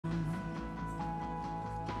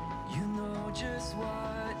just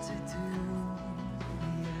what to do.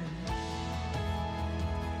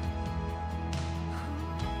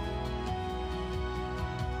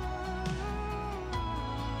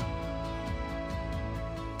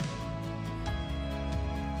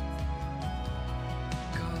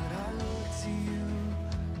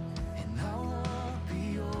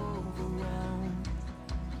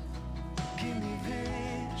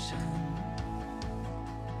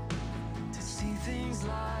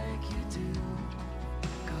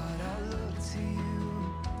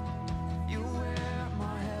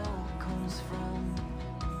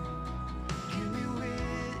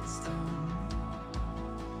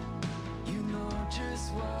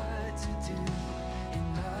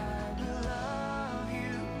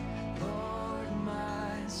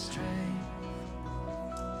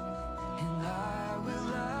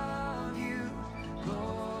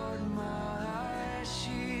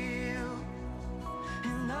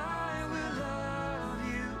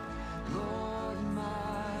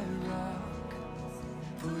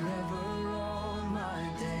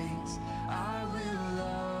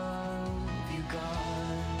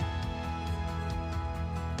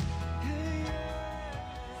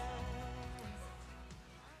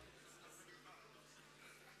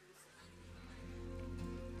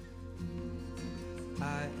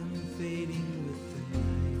 I am fading with the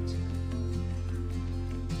night.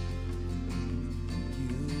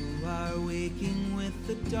 You are waking with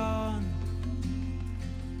the dawn.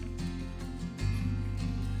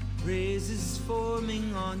 Praises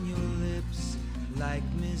forming on your lips like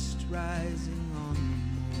mist rising on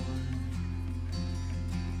the morn.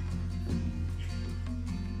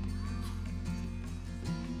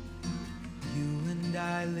 You and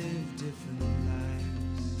I live different lives.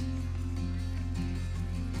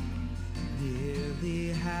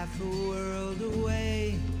 Nearly half a world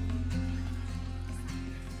away.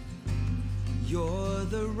 You're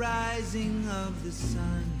the rising of the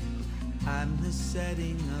sun, I'm the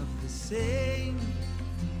setting of the same.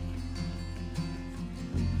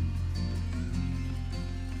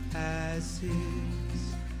 As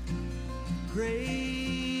his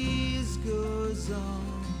praise goes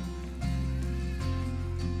on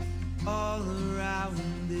all around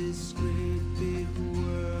this great big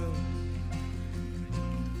world,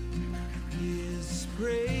 his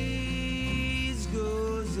praise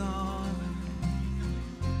goes on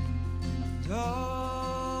and on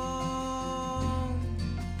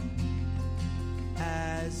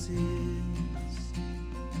as his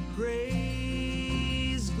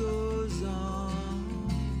praise goes on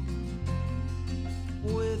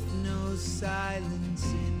with no silence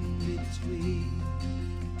in between.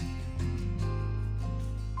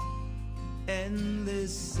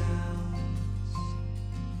 Endless sounds,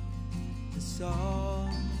 the song.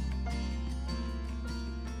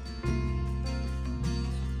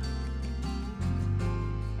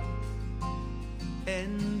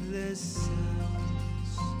 Endless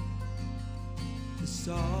sounds, the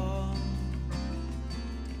song.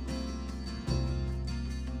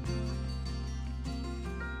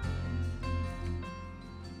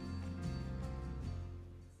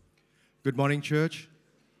 Good morning, church.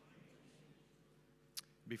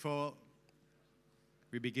 Before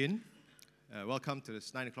we begin, welcome to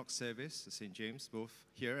this 9 o'clock service at St. James, both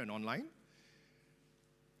here and online.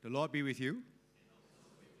 The Lord be with you.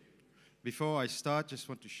 Before I start, just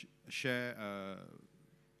want to share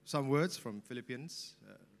some words from Philippians,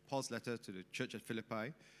 Paul's letter to the church at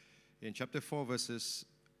Philippi, in chapter 4, verses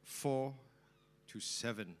 4 to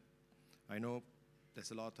 7. I know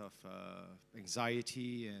there's a lot of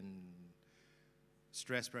anxiety and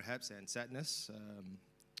stress, perhaps, and sadness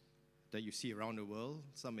that you see around the world.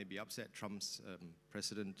 Some may be upset Trump's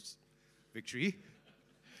president's victory.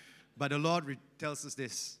 But the Lord tells us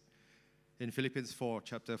this in Philippians 4,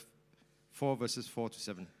 chapter 4, verses 4 to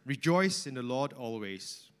 7. Rejoice in the Lord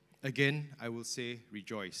always. Again, I will say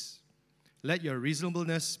rejoice. Let your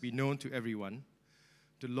reasonableness be known to everyone.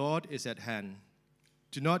 The Lord is at hand.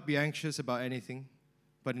 Do not be anxious about anything,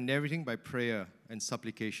 but in everything by prayer and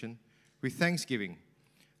supplication, with thanksgiving,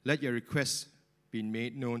 let your requests be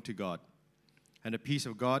made known to God. And the peace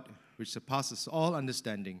of God, which surpasses all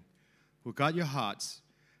understanding, will guard your hearts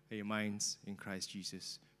and your minds in Christ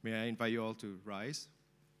Jesus. May I invite you all to rise?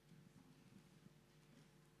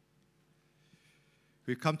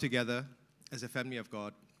 We've come together as a family of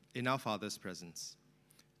God in our Father's presence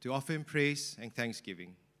to offer Him praise and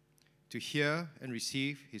thanksgiving, to hear and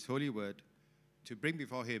receive His holy word, to bring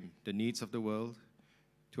before Him the needs of the world,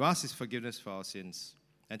 to ask His forgiveness for our sins,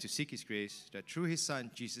 and to seek His grace that through His Son,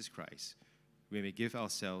 Jesus Christ, we may give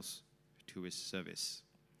ourselves to His service.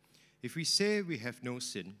 If we say we have no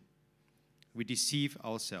sin, we deceive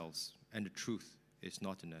ourselves, and the truth is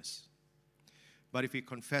not in us. But if we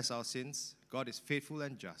confess our sins, God is faithful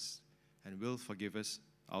and just and will forgive us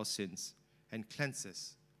our sins and cleanse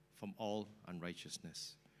us from all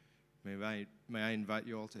unrighteousness. May I invite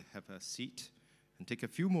you all to have a seat and take a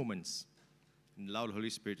few moments and allow the Holy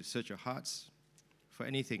Spirit to search your hearts for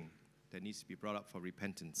anything that needs to be brought up for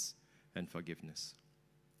repentance and forgiveness.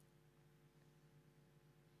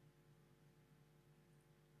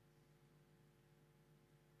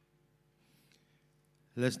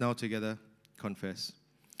 Let's now together confess.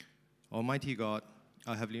 Almighty God,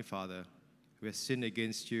 our Heavenly Father, we have sinned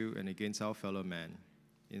against you and against our fellow man,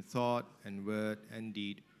 in thought and word and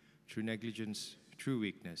deed, through negligence, through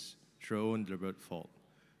weakness, through our own deliberate fault.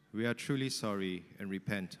 We are truly sorry and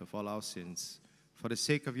repent of all our sins, for the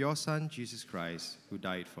sake of your Son, Jesus Christ, who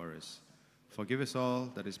died for us. Forgive us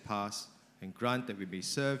all that is past, and grant that we may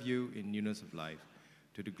serve you in newness of life,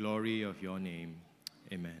 to the glory of your name.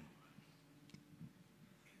 Amen.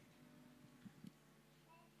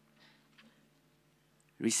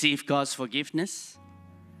 Receive God's forgiveness.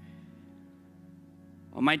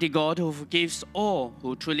 Almighty God, who forgives all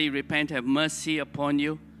who truly repent, have mercy upon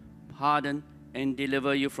you, pardon and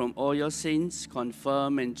deliver you from all your sins,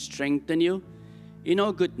 confirm and strengthen you in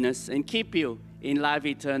all goodness, and keep you in life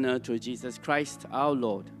eternal through Jesus Christ our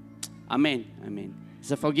Lord. Amen. Amen.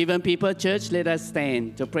 As a forgiven people, church, let us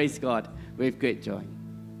stand to praise God with great joy.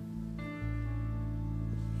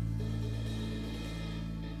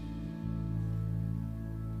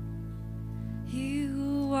 He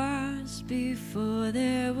who was before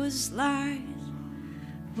there was light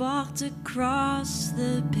walked across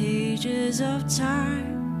the pages of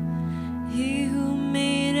time. He who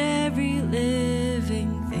made every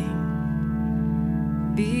living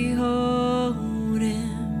thing, behold him.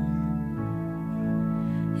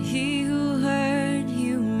 He who heard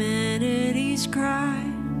humanity's cry,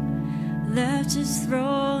 left his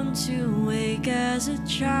throne to wake as a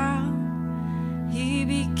child. He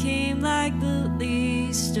became like the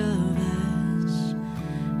least of us.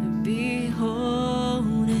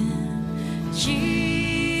 Behold him,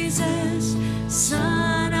 Jesus,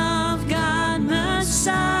 Son of God,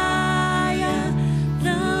 Messiah,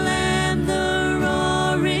 the Lamb, the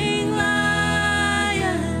roaring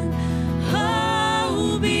Lion.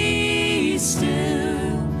 Oh, be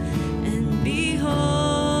still and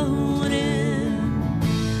behold him.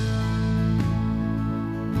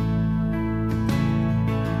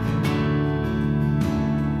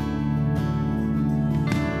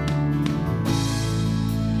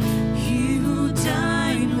 He who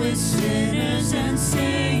dined with sinners and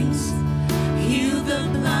saints, healed the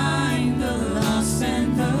blind, the lost,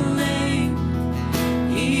 and the lame.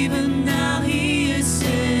 Even now he is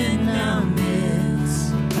in our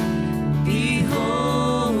midst.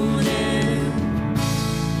 Behold him.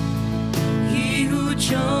 He who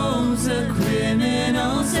chose a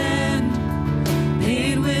criminal's end,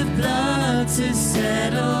 paid with blood to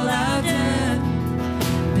settle our debt,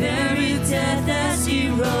 buried death as he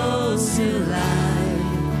rose to life.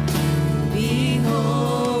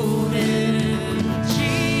 Behold him,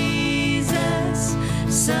 Jesus,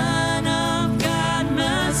 Son of God,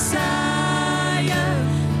 Messiah,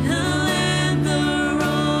 the Lamb, the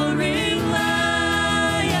roaring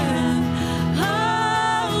Lion.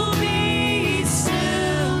 Oh, be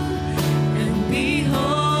still and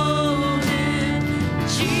behold him,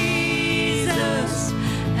 Jesus,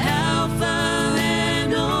 Alpha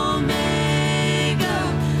and Omega,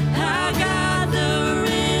 our God, the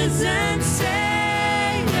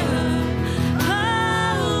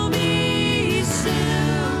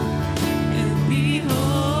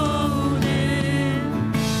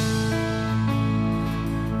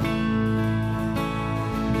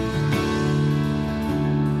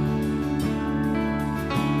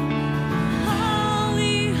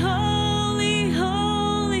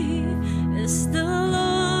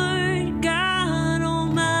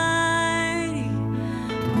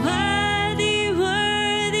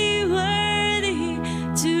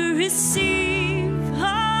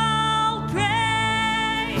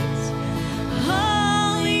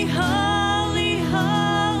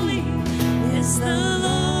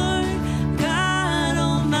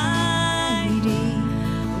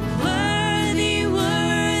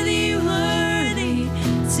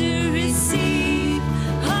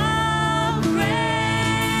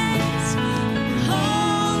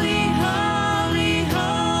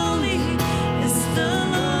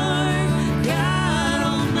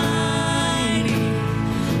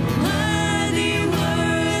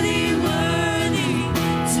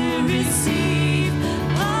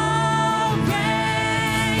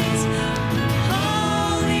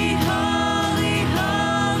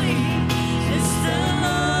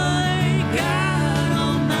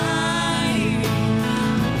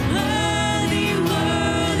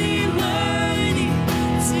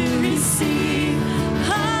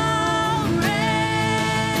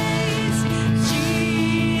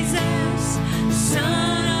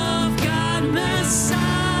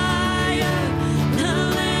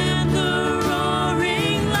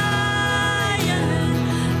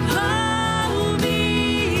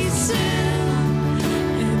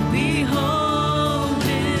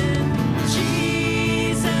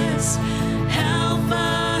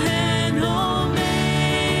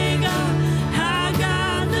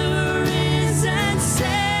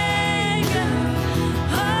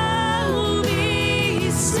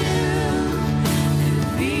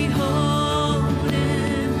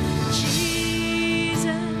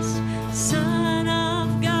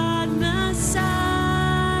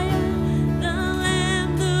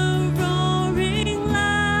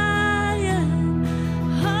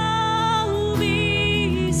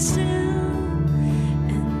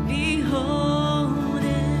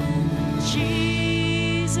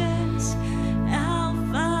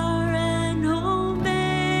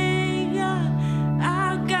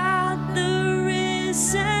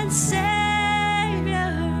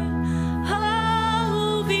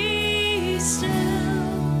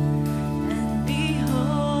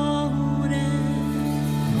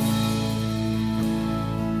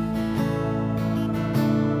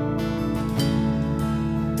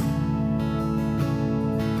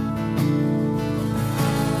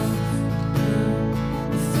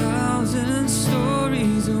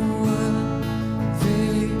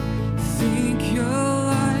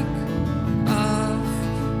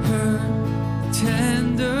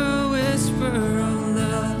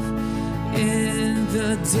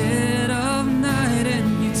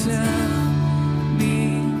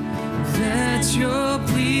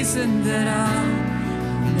reason that I'm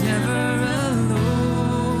never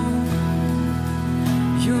alone.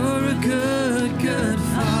 You're a good, good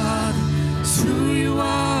Father. It's who you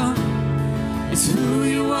are. It's who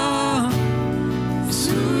you are. It's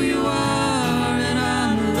who you are, and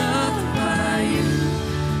I'm loved by you.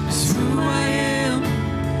 It's who I am.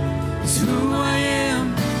 It's who I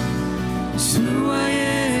am. It's who I am.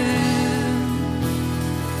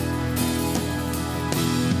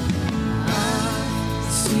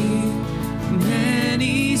 I've seen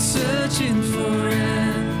many searching for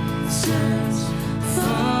answers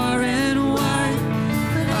far and wide,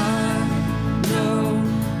 but I know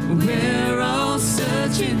we're all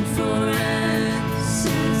searching for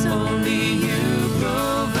answers. Only you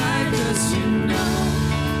provide, 'cause you know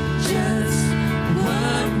just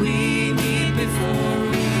what we need before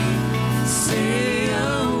we say a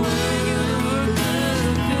word. You're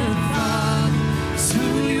good, good Father. It's who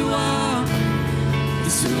you are.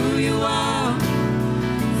 It's who you are.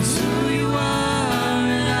 It's who you are,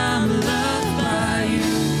 and I'm loved by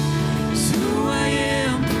you. It's who I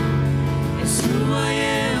am. It's who I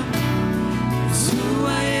am. It's who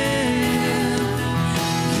I am.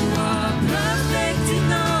 You are perfect in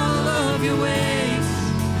all of your ways.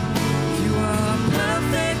 You are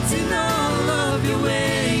perfect in all of your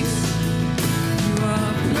ways. You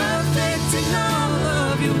are perfect in all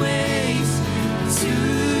of your ways to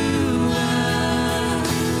us.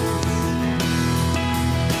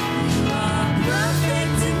 You are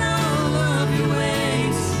perfect in all of your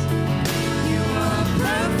ways. You are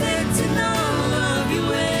perfect in all of your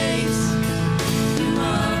ways. You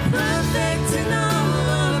are perfect in all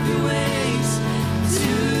of your ways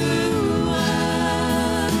to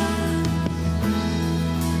us.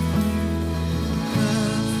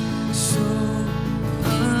 Love so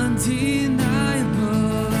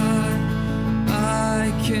undeniable, I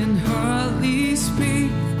can hardly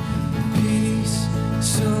speak. Peace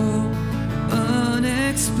so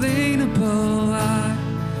unexplainable,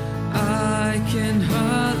 I can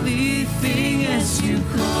hardly think as you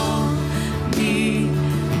call me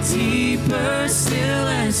deeper still,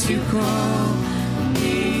 as you call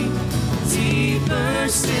me deeper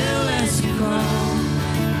still, as you call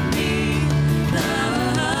me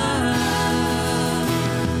love.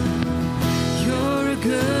 You're a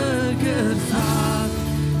good, good Father.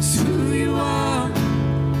 It's who you are.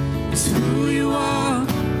 It's who you are.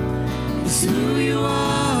 It's who you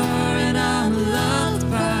are, and I'm loved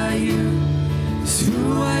by you. It's who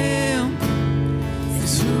I am.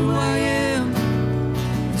 It's who I am.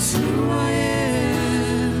 It's who I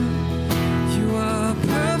am. You are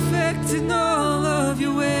perfect in all of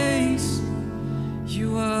your ways. You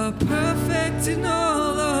are perfect in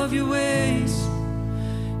all of your ways.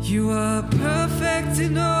 You are perfect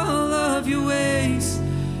in all of your ways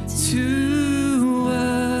to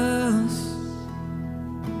us.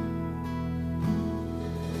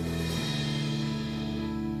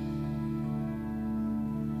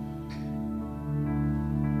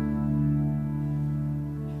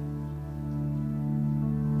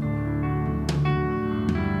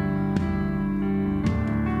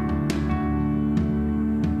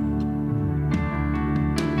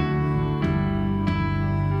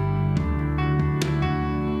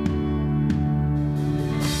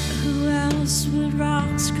 Who else would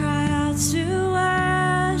rocks cry out to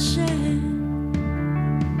worship?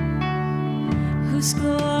 Whose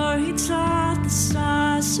glory taught the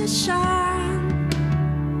stars to shine?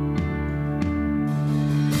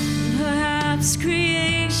 Perhaps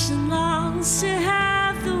creation longs to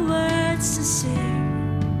have the words to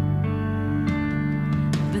sing,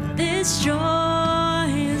 but this joy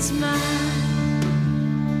is mine.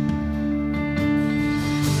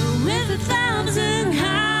 With 1,000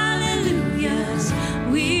 hallelujahs,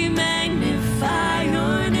 we magnify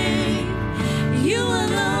your name. You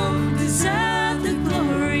alone deserve the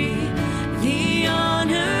glory, the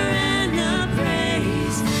honor, and the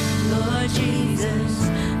praise. Lord Jesus,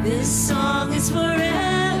 this song is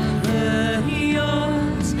forever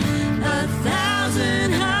yours.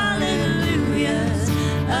 1,000 hallelujahs,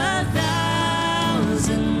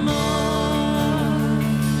 1,000 more.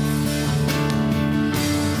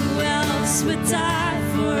 Who else would die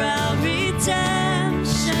for our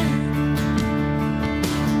redemption?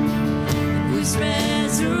 Whose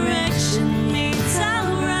resurrection means our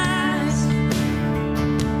rise?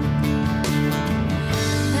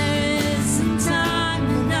 There isn't time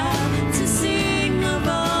enough to sing of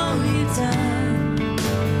all you've done,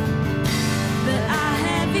 but I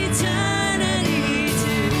have eternity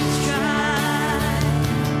to try.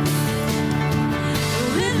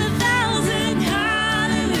 With 1,000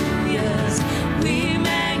 hallelujahs, we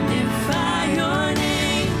magnify your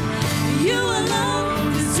name.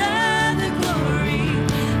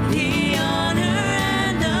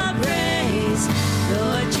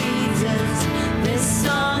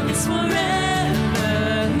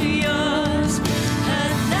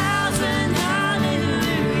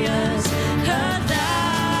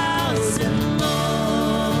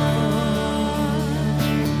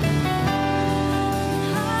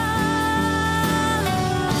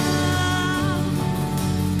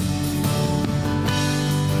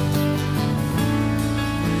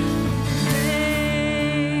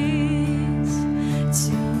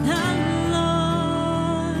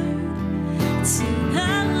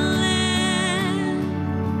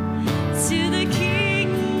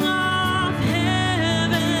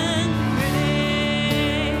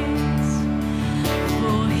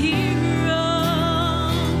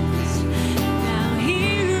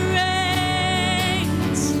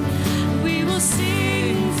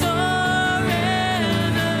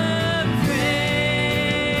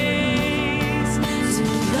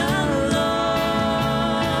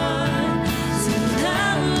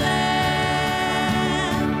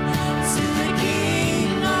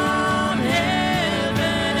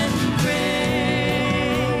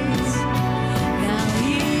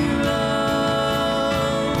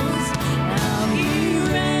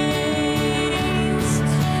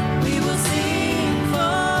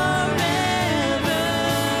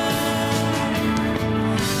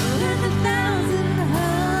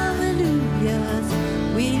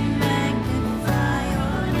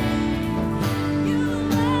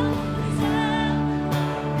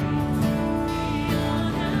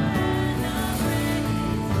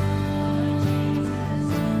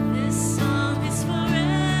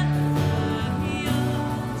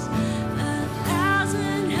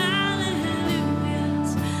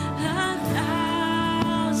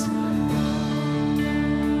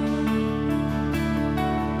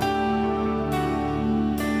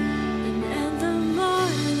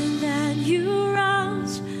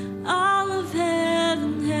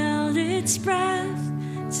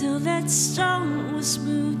 that stone was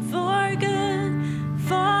moved for good,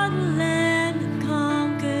 for the Lamb that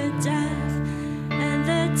conquered death, and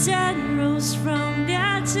the dead rose from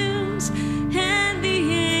their tombs, and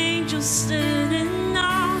the angels stood in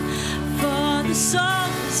awe for the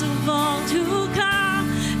souls of all who come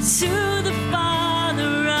to the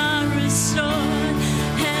Father are restored,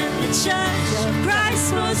 and the Church of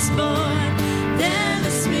Christ was born. Then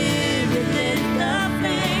the Spirit lit the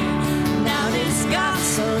flame. Now this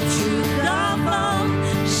gospel truth of hope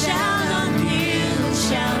shall not kneel and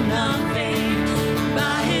shall not fade.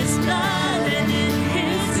 By His blood and in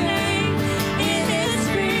His name, in His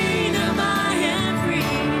freedom I am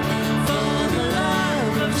free. For the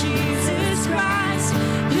love of Jesus Christ,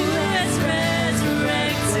 who has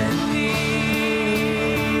resurrected me.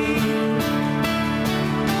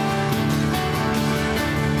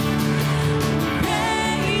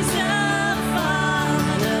 Praise the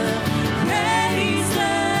Father, praise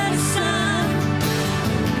the Son,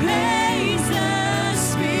 praise the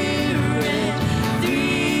Spirit,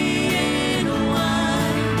 three in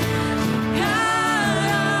one. God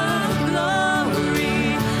of glory,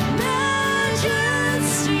 majesty,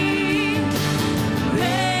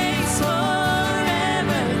 praise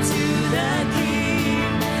forever to the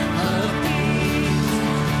King of Kings.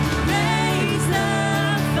 Praise the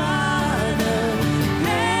Father,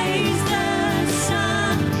 praise the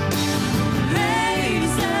Son,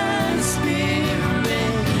 praise the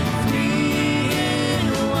Spirit, three in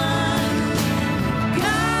one.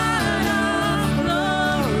 God of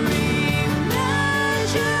glory,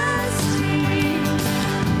 majesty,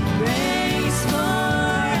 praise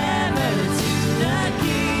forever to the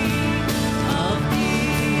King of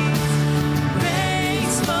Kings.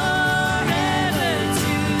 Praise forever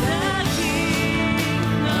to the King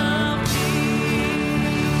of Kings.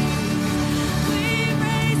 We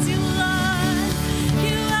praise you, Lord.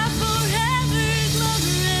 You are forever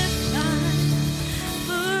glorified,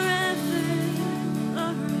 forever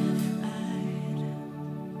glorified.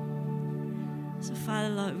 So, Father,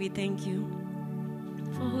 Lord, we thank you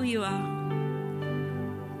for who you are,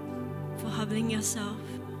 for humbling yourself,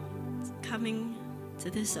 coming to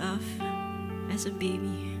this earth as a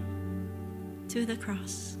baby, to the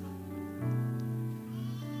cross,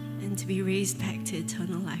 and to be raised back to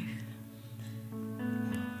eternal life.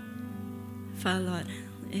 Father, Lord,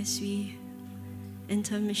 as we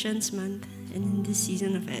enter Missions Month and in this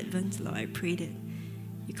season of Advent, Lord, I pray that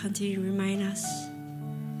you continue to remind us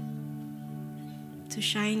to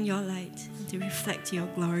shine your light and to reflect your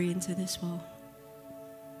glory into this world,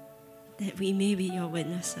 that we may be your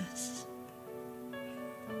witnesses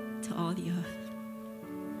to all the earth.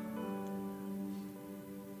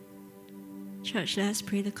 Church, let us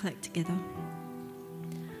pray the collect together.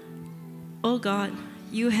 O God,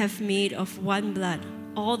 you have made of one blood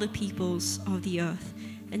all the peoples of the earth,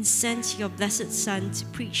 and sent your blessed Son to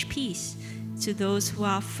preach peace to those who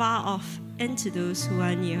are far off and to those who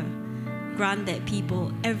are near. Grant that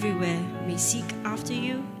people everywhere may seek after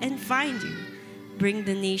you and find you. Bring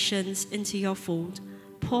the nations into your fold.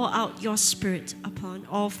 Pour out your Spirit upon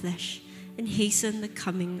all flesh, and hasten the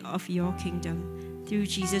coming of your kingdom. Through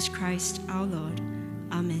Jesus Christ our Lord.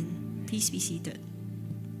 Amen. Please be seated.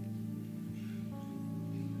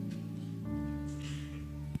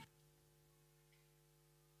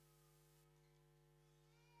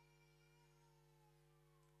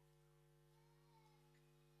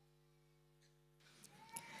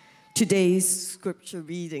 Today's scripture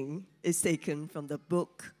reading is taken from the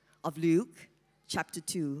book of Luke, chapter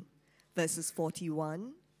 2, verses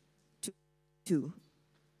 41 to 2.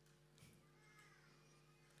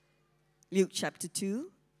 Luke chapter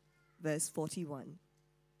 2, verse 41.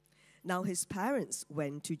 Now his parents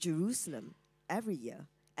went to Jerusalem every year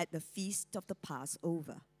at the feast of the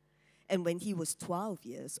Passover. And when he was 12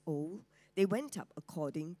 years old, they went up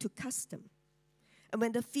according to custom. And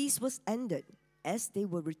when the feast was ended, as they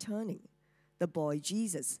were returning, the boy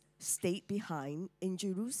Jesus stayed behind in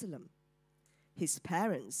Jerusalem. His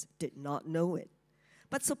parents did not know it,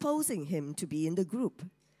 but supposing him to be in the group,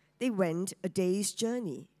 they went a day's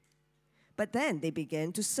journey. But then they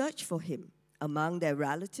began to search for him among their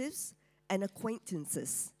relatives and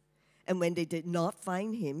acquaintances. And when they did not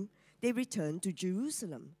find him, they returned to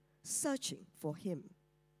Jerusalem, searching for him.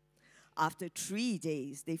 After 3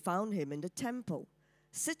 days, they found him in the temple,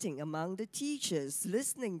 sitting among the teachers,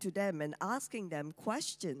 listening to them and asking them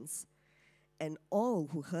questions. And all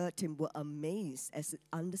who heard him were amazed at his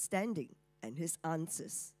understanding and his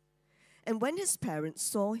answers. And when his parents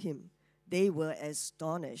saw him, they were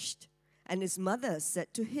astonished. And his mother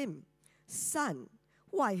said to him, "Son,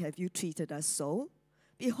 why have you treated us so?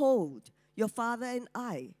 Behold, Your father and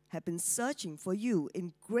I have been searching for you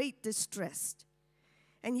in great distress."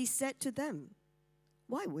 And he said to them,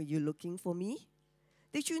 "Why were you looking for me?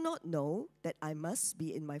 Did you not know that I must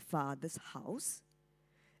be in my father's house?"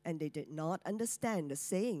 And they did not understand the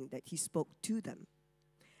saying that he spoke to them.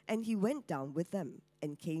 And he went down with them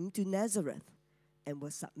and came to Nazareth and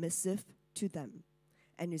was submissive to them.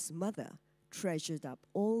 And his mother treasured up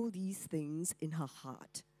all these things in her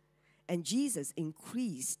heart. And Jesus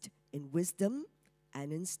increased in wisdom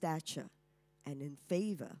and in stature and in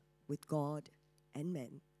favor with God and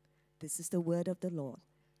men. This is the word of the Lord.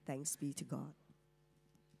 Thanks be to God.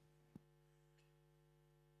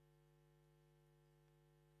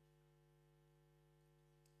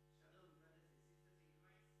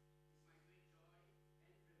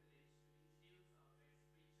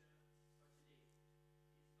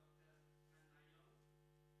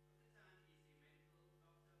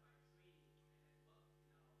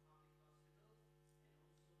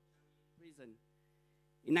 Prison.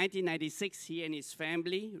 In 1996, he and his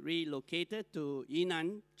family relocated to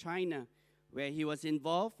Yunnan, China, where he was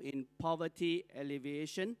involved in poverty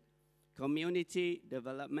alleviation, community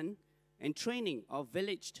development, and training of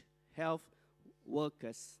village health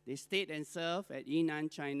workers. They stayed and served at Yunnan,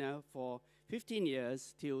 China for 15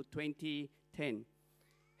 years till 2010.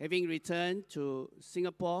 Having returned to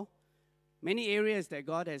Singapore, many areas that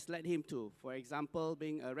God has led him to, for example,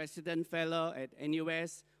 being a resident fellow at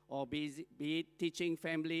NUS, or be it teaching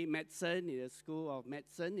family medicine in the School of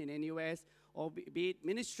Medicine in NUS, or be it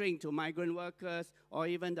ministering to migrant workers, or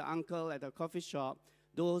even the uncle at the coffee shop,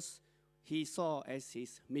 those he saw as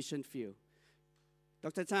his mission field.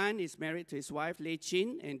 Dr. Tan is married to his wife, Lei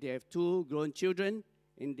Chin, and they have 2 grown children,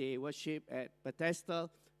 and they worship at Bethesda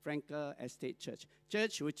Frankel Estate Church.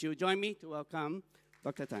 Church, would you join me to welcome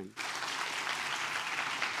Dr. Tan?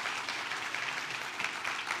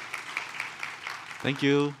 Thank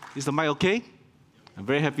you. Is the mic okay? I'm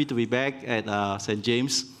very happy to be back at St.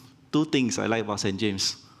 James. 2 things I like about St.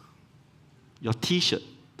 James. Your T-shirt.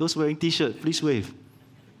 Those wearing T-shirt, please wave.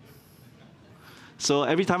 So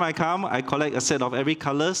every time I come, I collect a set of every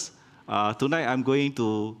colors. Tonight I'm going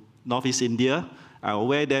to Northeast India. I will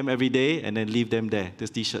wear them every day and then leave them there,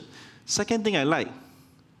 this T-shirt. Second thing I like,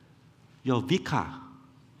 your Vika.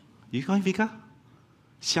 You call it Vika?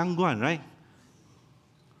 Xiangguan, right?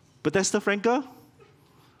 Bethesda Frankel?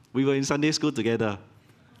 We were in Sunday school together.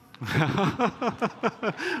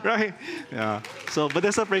 Right? Yeah. So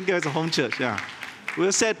Bethesda Frankel is a home church, yeah.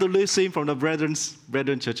 We're sad to listen from the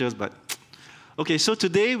brethren churches, but... Okay, so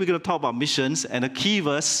today we're going to talk about missions, and the key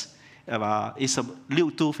verse is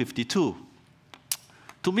Luke 2:52.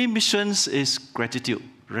 To me, missions is gratitude,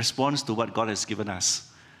 response to what God has given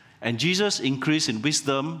us. And Jesus increased in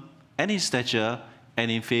wisdom and in stature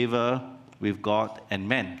and in favor with God and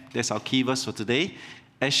men. That's our key verse for today.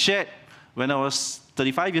 As shared, when I was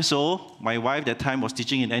 35 years old, my wife that time was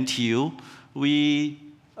teaching in NTU. We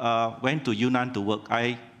went to Yunnan to work.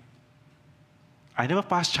 I never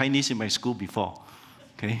passed Chinese in my school before.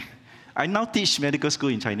 Okay, I now teach medical school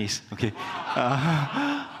in Chinese. Okay,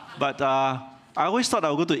 but I always thought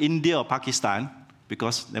I would go to India or Pakistan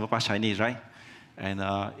because never passed Chinese, right? And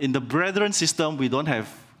in the brethren system, we don't have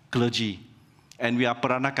clergy, and we are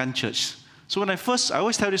Peranakan church. So when I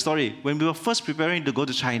always tell this story, when we were first preparing to go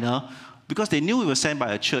to China, because they knew we were sent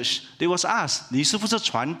by a church, they was asked, 你是不是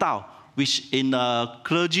传道? Which in a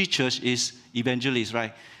clergy church is evangelist,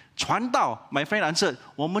 right? 传道, my friend answered,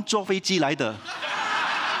 我们坐飞机来的.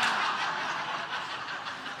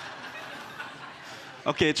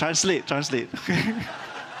 Okay, translate.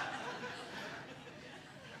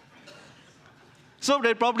 So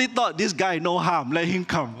they probably thought, this guy, no harm, let him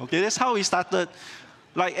come. Okay, that's how we started.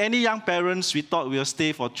 Like any young parents, we thought we'll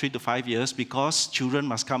stay for 3 to 5 years because children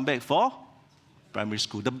must come back for primary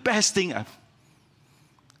school. The best thing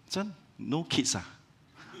son, no kids.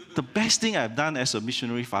 The best thing I've done as a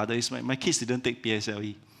missionary father is my kids didn't take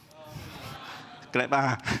PSLE.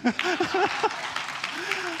 Clap.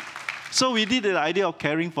 So we did the idea of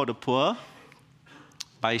caring for the poor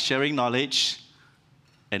by sharing knowledge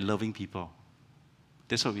and loving people.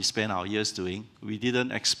 That's what we spent our years doing. We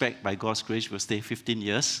didn't expect, by God's grace, we'll stay 15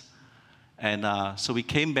 years. And so we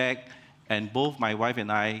came back, and both my wife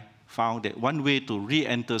and I found that one way to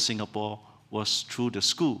re-enter Singapore was through the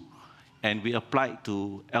school. And we applied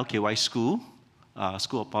to LKY School,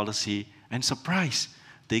 School of Policy, and surprise,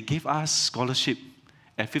 they gave us scholarship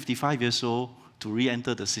at 55 years old to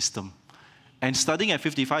re-enter the system. And studying at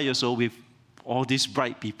 55 years old with all these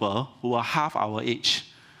bright people who are half our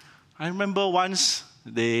age. I remember once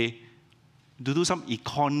they do some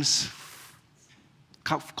econs,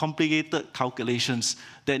 complicated calculations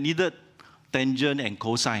that needed tangent, and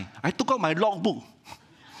cosine. I took out my logbook.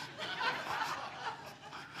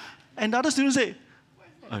 And the other students say,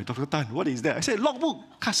 Dr. Tan, what is that? I said, logbook,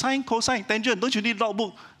 sine, cosine, tangent. Don't you need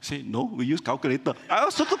logbook? I said, no, we use calculator. I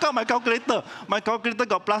also took out my calculator. My calculator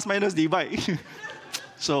got plus, minus, divide.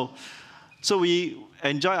 So we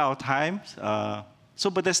enjoy our time. So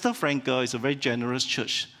Bethesda Frankel is a very generous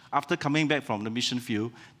church. After coming back from the mission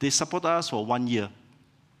field, they support us for 1 year,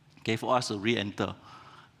 okay, for us to re-enter.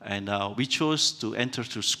 And we chose to enter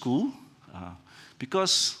to school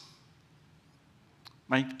because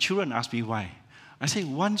my children asked me why. I say,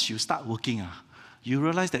 once you start working, you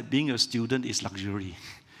realize that being a student is luxury.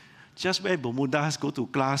 Just wear Bermudas, go to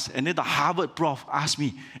class, and then the Harvard prof asked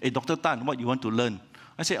me, hey, Dr. Tan, what you want to learn?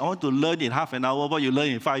 I said, I want to learn in half an hour what you learn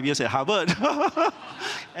in 5 years at Harvard.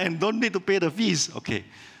 And don't need to pay the fees. Okay.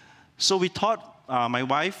 So we taught my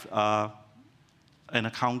wife, an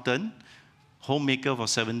accountant, homemaker for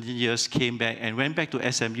 17 years, came back and went back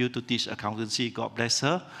to SMU to teach accountancy. God bless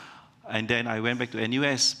her. And then I went back to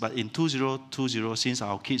NUS. But in 2020, since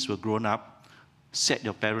our kids were grown up, set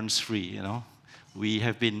your parents free, you know. We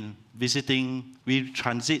have been visiting, we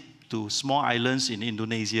transit to small islands in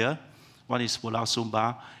Indonesia. One is Pulau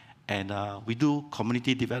Sumba. And we do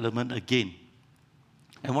community development again.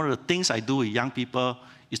 And one of the things I do with young people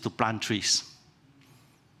is to plant trees.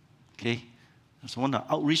 Okay? So one of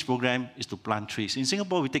the outreach program is to plant trees. In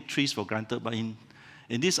Singapore, we take trees for granted, but in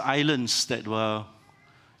these islands that were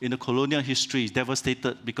in the colonial history is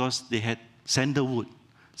devastated because they had sandalwood.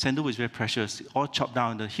 Sandalwood is very precious. All chopped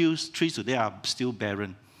down. The hills, trees today are still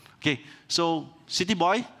barren. Okay, so city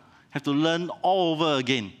boy have to learn all over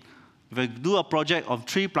again. If I do a project of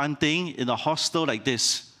tree planting in a hostel like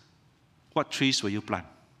this, what trees will you plant?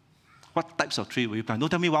 What types of tree will you plant? Don't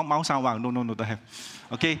tell me Wang Mao San Wang. No, don't have.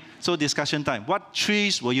 Okay, so discussion time. What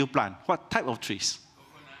trees will you plant? What type of trees?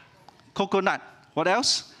 Coconut. What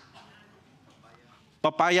else?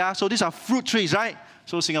 Papaya. So these are fruit trees, right?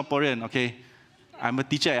 So Singaporean, okay. I'm a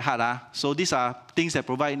teacher at heart. So these are things that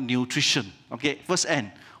provide nutrition. Okay, first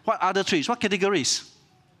N. What other trees? What categories?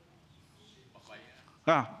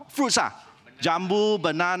 Fruits. Jambu,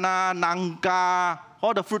 banana, nangka,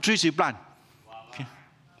 all the fruit trees you plant. Okay.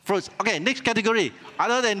 Fruits. Okay, next category.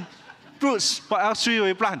 Other than fruits, what else tree will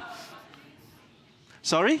you plant?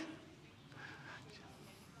 Sorry?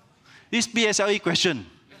 This PSLE question.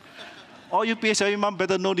 All you PSLE mom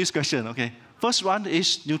better know this question, okay? First one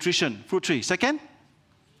is nutrition, fruit tree. Second?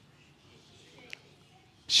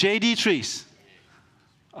 Shady trees.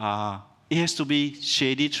 It has to be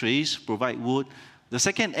shady trees, provide wood. The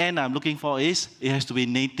second N I'm looking for is, it has to be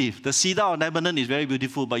native. The cedar of Lebanon is very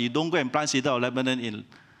beautiful, but you don't go and plant cedar of Lebanon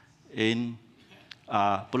in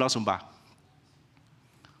Pulau Sumba.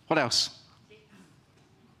 What else?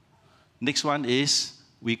 Next one is,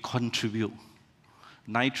 we contribute.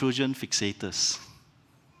 Nitrogen fixators.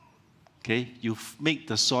 Okay, you make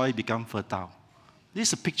the soil become fertile. This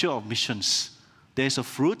is a picture of missions. There's a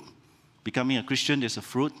fruit. Becoming a Christian, there's a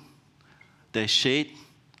fruit. There's shade,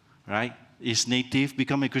 right? It's native.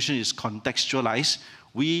 Becoming a Christian is contextualized.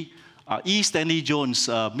 E. Stanley Jones,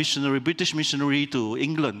 missionary, British missionary to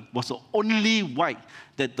England, was the only white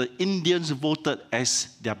that the Indians voted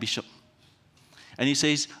as their bishop. And he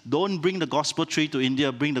says, don't bring the gospel tree to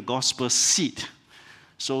India, bring the gospel seed.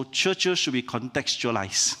 So churches should be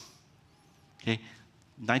contextualized. Okay,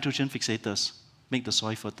 nitrogen fixators, make the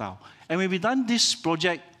soil fertile. And when we've done this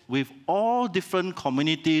project with all different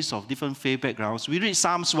communities of different faith backgrounds, we read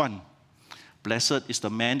Psalms 1. Blessed is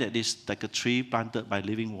the man that is like a tree planted by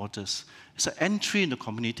living waters. It's an entry in the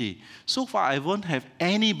community. So far, I won't have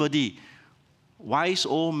anybody, wise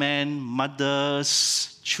old men,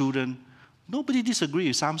 mothers, children, nobody disagree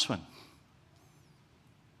with Psalms 1.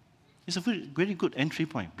 It's a very, very good entry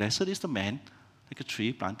point. Blessed is the man like a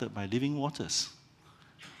tree planted by living waters.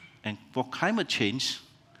 And for climate change,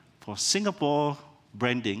 for Singapore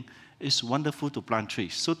branding, it's wonderful to plant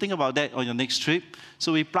trees. So think about that on your next trip.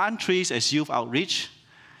 So we plant trees as youth outreach,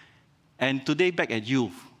 and today back at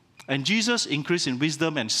youth. And Jesus increased in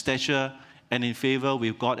wisdom and stature and in favor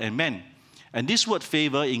with God and men. And this word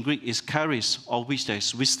favor in Greek is charis, of which there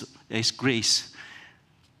is wisdom, there is grace.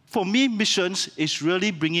 For me, missions is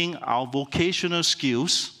really bringing our vocational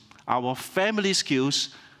skills, our family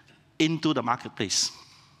skills, into the marketplace.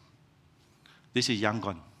 This is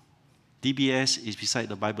Yangon. DBS is beside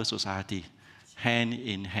the Bible Society, hand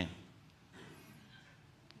in hand.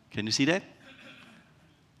 Can you see that?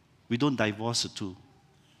 We don't divorce the two.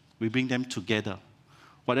 We bring them together.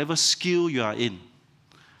 Whatever skill you are in,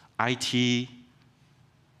 IT,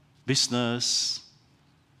 business,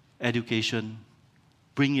 education,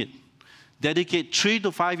 bring it. Dedicate 3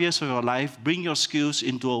 to 5 years of your life, bring your skills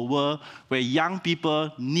into a world where young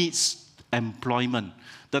people needs employment.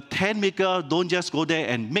 The tent maker don't just go there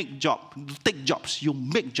and make jobs, take jobs. You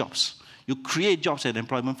make jobs. You create jobs and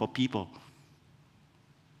employment for people.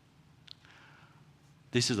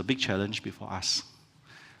 This is a big challenge before us.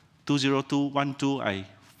 2012, I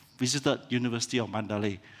visited University of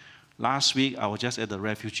Mandalay. Last week, I was just at the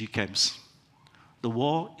refugee camps. The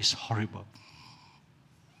war is horrible.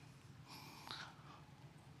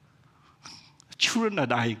 Children are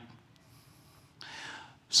dying.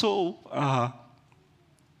 So,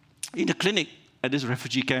 in the clinic at this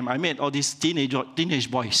refugee camp, I met all these teenage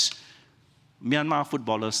boys, Myanmar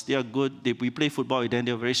footballers. They are good. We play football with them.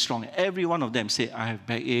 They are very strong. Every one of them say, I have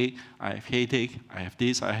backache, I have headache, I have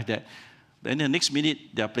this, I have that. Then the next minute,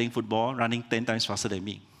 they are playing football, running 10 times faster than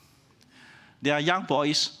me. They are young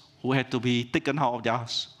boys who had to be taken out of their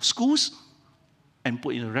schools and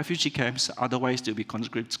put in refugee camps, otherwise they'll be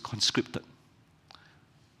conscripted.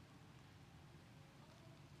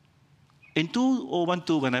 In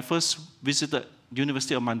 2012, when I first visited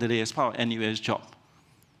University of Mandalay as part of NUS job,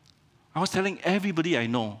 I was telling everybody I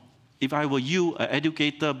know, if I were you, an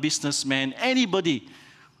educator, businessman, anybody,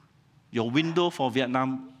 your window for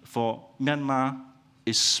Myanmar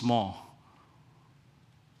is small.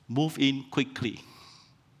 Move in quickly.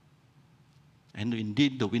 And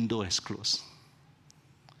indeed, the window has closed.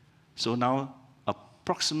 So now,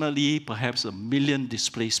 approximately, perhaps 1 million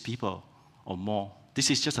displaced people or more. This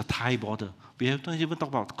is just a Thai border. We have not even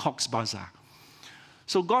talked about Cox's Bazar.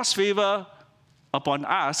 So God's favor upon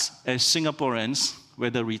us as Singaporeans,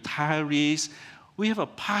 whether retirees, we have a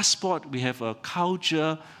passport, we have a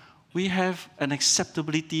culture, we have an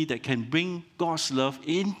acceptability that can bring God's love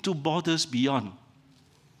into borders beyond.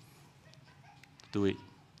 Do it.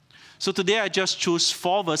 So today I just choose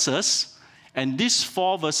 4 verses, and these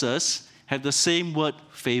 4 verses have the same word,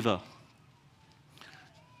 favor.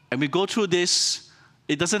 And we go through this.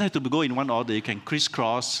 It doesn't have to go in one order. You can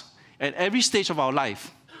crisscross. At every stage of our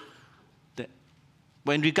life,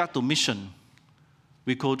 when regard to mission,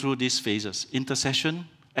 we go through these phases: intercession,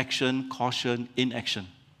 action, caution, inaction.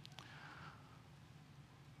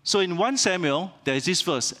 So in 1 Samuel, there is this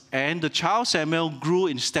verse, and the child Samuel grew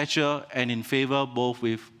in stature and in favor both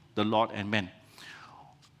with the Lord and men.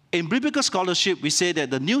 In biblical scholarship, we say that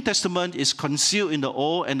the New Testament is concealed in the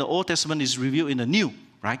Old, and the Old Testament is revealed in the New,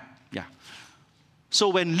 right? Yeah. So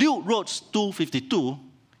when Luke wrote 252,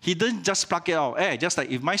 he didn't just pluck it out. Just like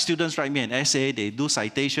if my students write me an essay, they do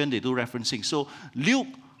citation, they do referencing. So Luke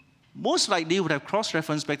most likely would have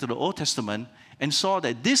cross-referenced back to the Old Testament and saw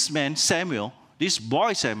that this man, Samuel, this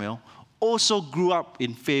boy Samuel, also grew up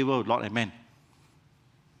in favor with Lord and men.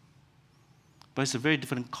 But it's a very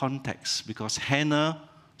different context because Hannah,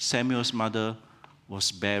 Samuel's mother,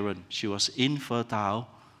 was barren. She was infertile.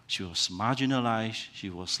 She was marginalized. She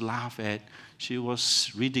was laughed at. She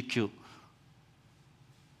was ridiculed.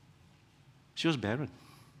 She was barren.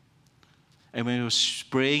 And when she was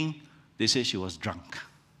praying, they said she was drunk.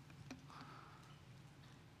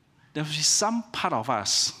 There was some part of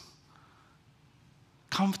us,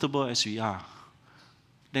 comfortable as we are,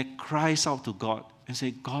 that cries out to God and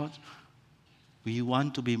say, God, we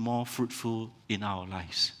want to be more fruitful in our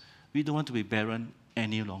lives. We don't want to be barren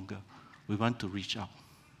any longer. We want to reach out.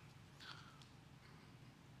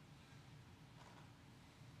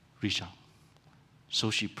 Reach out.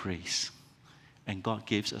 So she prays. And God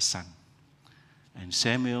gives a son. And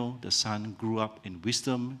Samuel, the son, grew up in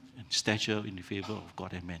wisdom and stature in the favor of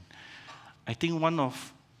God and men. I think one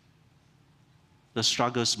of the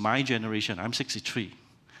struggles my generation, I'm 63,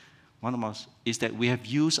 one of us, is that we have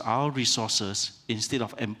used our resources, instead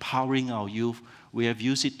of empowering our youth, we have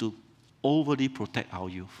used it to overly protect our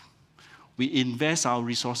youth. We invest our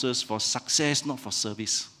resources for success, not for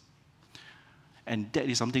service. And that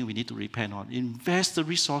is something we need to repent on. Invest the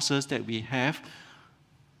resources that we have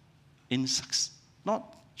in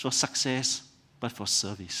not for success, but for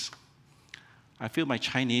service. I feel my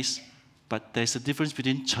Chinese, but there's a difference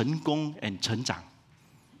between 成功 and 成长.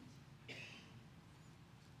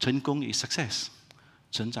 成功 is success.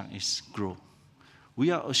 成长 is grow. We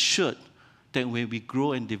are assured that when we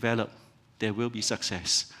grow and develop, there will be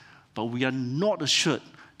success. But we are not assured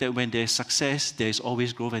that when there is success, there is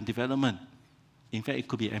always growth and development. In fact, it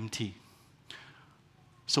could be empty.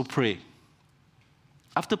 So pray.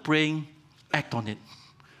 After praying, act on it.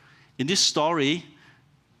 In this story,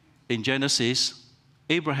 in Genesis,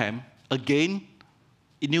 Abraham, again,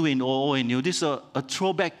 new and old and new. This is a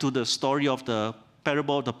throwback to the story of the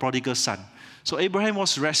parable of the prodigal son. So Abraham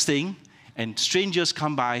was resting, and strangers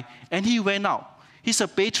come by, and he went out. He's a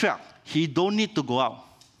patriarch. He don't need to go out.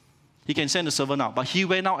 He can send the servant out. But he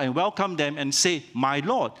went out and welcomed them and said, my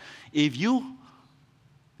Lord, if you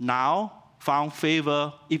now found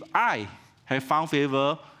favor, if I have found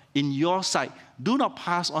favor in your sight, do not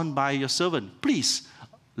pass on by your servant. Please,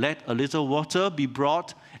 let a little water be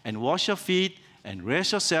brought and wash your feet and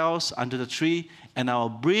rest yourselves under the tree, and I will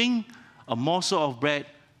bring a morsel of bread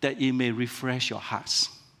that it may refresh your hearts.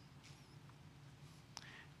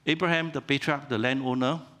 Abraham, the patriarch, the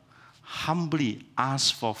landowner, humbly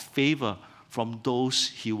asked for favor from those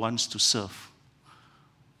he wants to serve.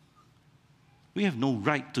 We have no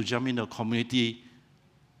right to jump into a community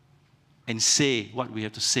and say what we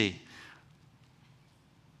have to say.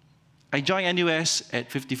 I joined NUS at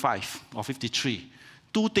 55 or 53.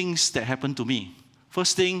 Two things that happened to me.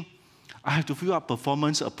 First thing, I have to fill out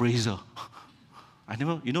performance appraisal. I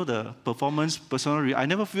never, the performance personal, I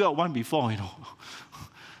never filled out one before,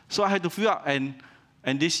 So I had to fill out,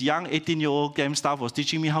 and this young 18-year-old camp staff was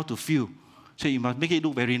teaching me how to fill. So you must make it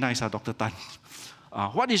look very nice, Dr. Tan.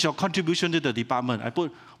 What is your contribution to the department? I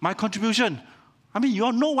put, my contribution. I mean, you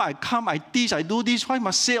all know I come, I teach, I do this. Why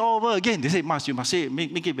must say all over again? They say, you must say it,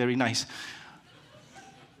 make it very nice.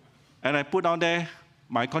 And I put down there,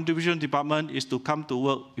 my contribution department is to come to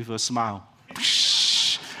work with a smile.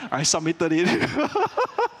 I submitted it.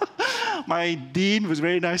 My dean was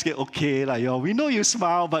very nice. Okay, we know you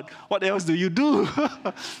smile, but what else do you do?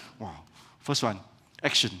 Wow. First one,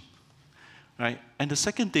 action. Right? And the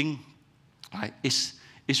second thing, right, is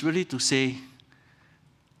really to say,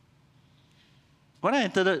 when I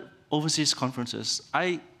entered overseas conferences,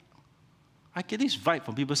 I get this vibe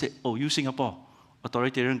from people say, oh, you Singapore,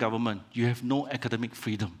 authoritarian government, you have no academic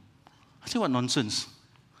freedom. I say, what nonsense.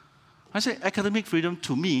 I say, academic freedom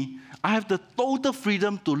to me, I have the total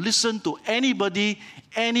freedom to listen to anybody,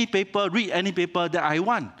 any paper, read any paper that I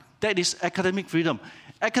want. That is academic freedom.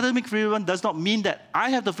 Academic freedom does not mean that I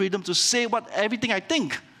have the freedom to say everything I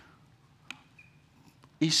think.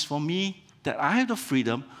 It's for me that I have the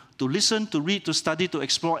freedom to listen, to read, to study, to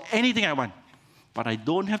explore anything I want. But I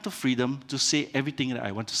don't have the freedom to say everything that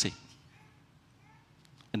I want to say.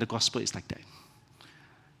 And the gospel is like that.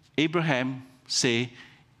 Abraham said,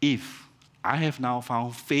 if I have now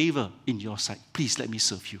found favor in your sight, please let me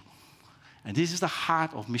serve you. And this is the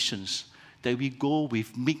heart of missions, that we go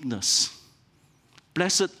with meekness.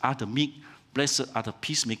 Blessed are the meek, blessed are the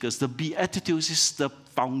peacemakers. The Beatitudes is the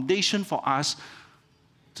foundation for us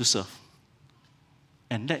to serve.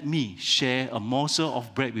 And let me share a morsel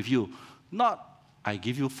of bread with you. Not, I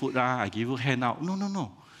give you food, I give you handout.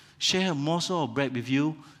 No. Share a morsel of bread with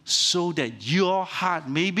you so that your heart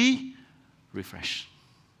may be refreshed.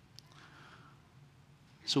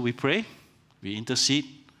 So we pray, we intercede,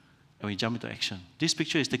 and we jump into action. This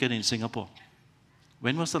picture is taken in Singapore.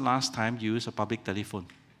 When was the last time you used a public telephone?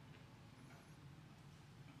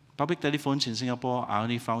 Public telephones in Singapore are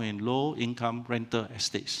only found in low-income rental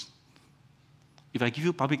estates. If I give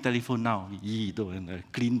you public telephone now, and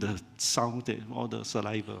clean the sound, all the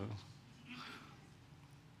saliva.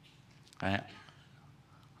 I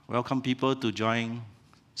welcome people to join.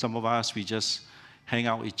 Some of us, we just hang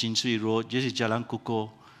out at Chin Swee Road, just in Jalan Kukoh,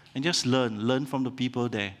 and just learn from the people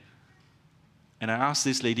there. And I asked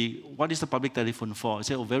this lady, what is the public telephone for? I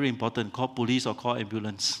said, oh, very important, call police or call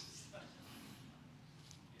ambulance.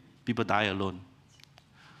 People die alone.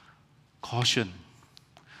 Caution.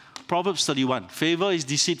 Proverbs 31, favor is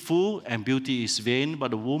deceitful and beauty is vain,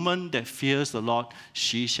 but the woman that fears the Lord,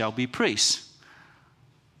 she shall be praised.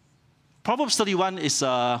 Proverbs 31 is,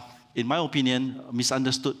 in my opinion, a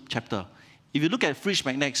misunderstood chapter. If you look at Fridge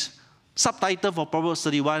Magnet's subtitle for Proverbs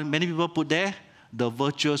 31, many people put there, the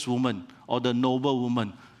virtuous woman or the noble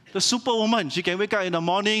woman. The superwoman, she can wake up in the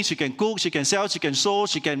morning, she can cook, she can sell, she can sew,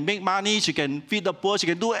 she can make money, she can feed the poor, she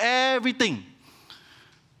can do everything.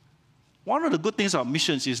 One of the good things about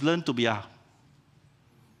missions is learn to be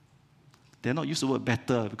they're not used to the word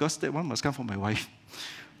better, because that one must come from my wife.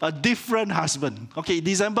 A different husband. Okay,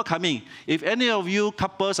 December coming. If any of you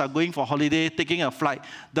couples are going for holiday, taking a flight,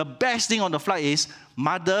 the best thing on the flight is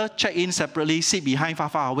mother check in separately, sit behind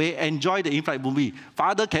far away, enjoy the in-flight movie.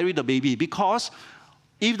 Father carry the baby, because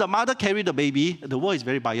if the mother carry the baby, the world is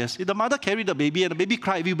very biased. If the mother carry the baby and the baby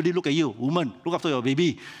cry, everybody look at you. Woman, look after your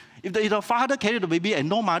baby. If the father carry the baby and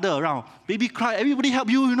no mother around, baby cry, everybody help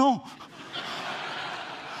you,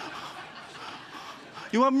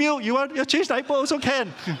 You want milk? You want your change diaper also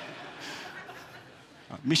can.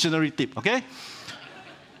 Missionary tip, okay?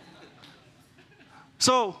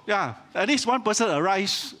 So, yeah, at least one person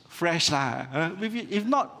arrives fresh. If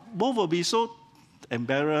not, both will be so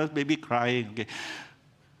embarrassed, maybe crying. Okay.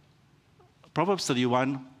 Proverbs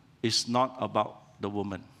 31 is not about the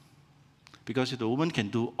woman. Because if the woman can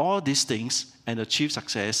do all these things and achieve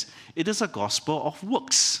success, it is a gospel of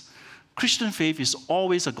works. Christian faith is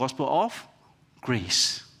always a gospel of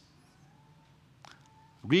grace.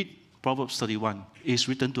 Read Proverbs 31. It's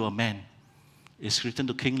written to a man. It's written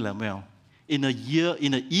to King Lemuel. In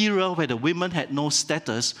an era where the women had no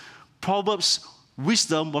status, Proverbs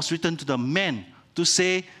wisdom was written to the men to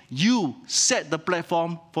say, you set the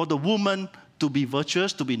platform for the woman to be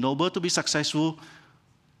virtuous, to be noble, to be successful.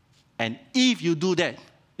 And if you do that,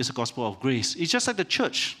 it's a gospel of grace. It's just like the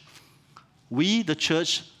church. We, the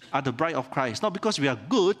church, are the bride of Christ. Not because we are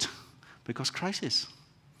good, because Christ is.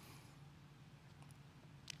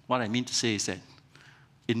 What I mean to say is that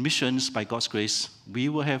in missions, by God's grace, we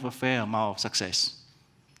will have a fair amount of success.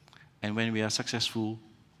 And when we are successful,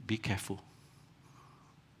 be careful.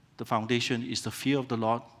 The foundation is the fear of the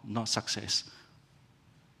Lord, not success.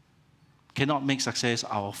 Cannot make success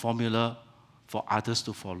our formula for others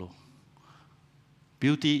to follow.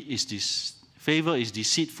 Beauty is this, favor is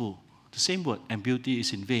deceitful, the same word, and beauty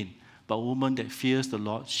is in vain. But a woman that fears the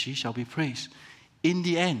Lord, she shall be praised. In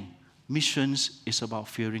the end, missions is about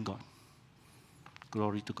fearing God.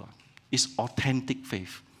 Glory to God. It's authentic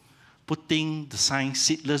faith. Putting the sign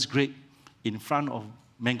seedless grape in front of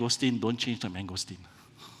mangosteen, don't change the mangosteen.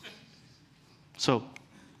 So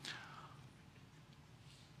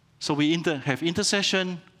we have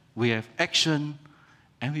intercession, we have action,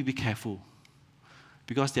 and we be careful.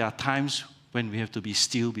 Because there are times when we have to be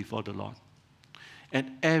still before the Lord. At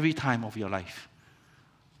every time of your life.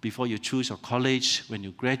 Before you choose your college, when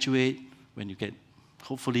you graduate, when you get,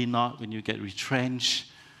 hopefully not, when you get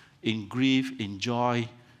retrenched, in grief, in joy,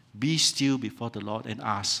 be still before the Lord and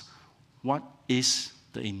ask, what is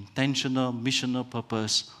the intentional, missional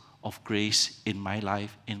purpose of grace in my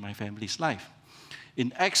life, in my family's life?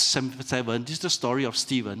 In Acts 7, this is the story of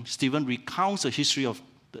Stephen. Stephen recounts the history of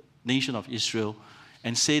the nation of Israel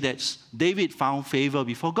and say that David found favor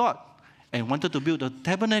before God and wanted to build a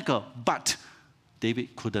tabernacle, but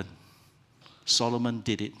David couldn't. Solomon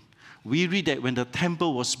did it. We read that when the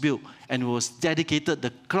temple was built and was dedicated,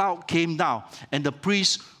 the cloud came down and the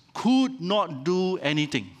priest could not do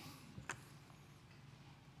anything.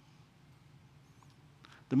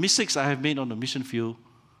 The mistakes I have made on the mission field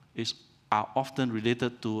are often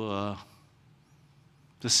related to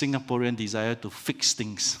the Singaporean desire to fix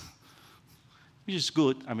things, which is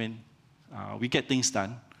good. I mean, we get things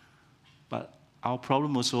done, but our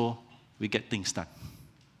problem also, we get things done.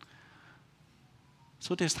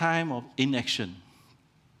 So there's time of inaction,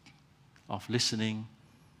 of listening,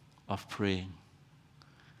 of praying.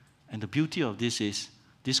 And the beauty of this is,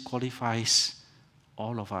 this qualifies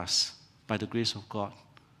all of us, by the grace of God,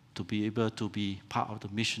 to be able to be part of the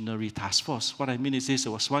missionary task force. What I mean is this,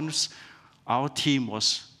 there was once our team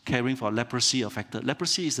was caring for leprosy affected.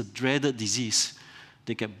 Leprosy is a dreaded disease.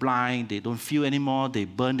 They get blind, they don't feel anymore, they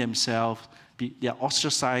burn themselves, they are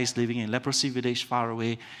ostracized, living in leprosy village far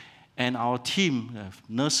away. And our team,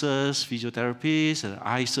 nurses, physiotherapists, an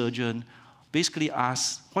eye surgeon, basically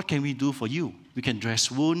asked, what can we do for you? We can dress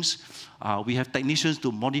wounds. We have technicians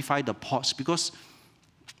to modify the pots, because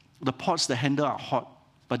the pots, the handle are hot,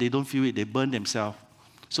 but they don't feel it, they burn themselves.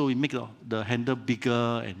 So we make the handle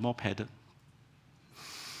bigger and more padded.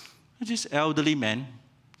 This elderly man,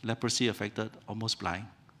 leprosy affected, almost blind.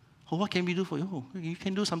 Oh, what can we do for you? Oh, you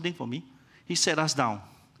can do something for me. He sat us down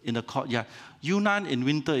in the courtyard. Yunnan in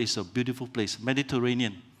winter is a beautiful place,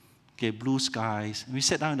 Mediterranean. Okay, blue skies. And we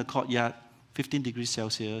sat down in the courtyard, 15 degrees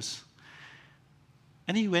Celsius.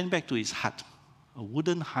 And he went back to his hut, a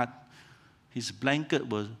wooden hut. His blanket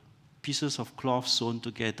was pieces of cloth sewn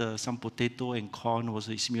together, some potato and corn was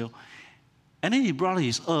his meal. And then he brought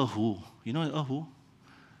his erhu. You know erhu?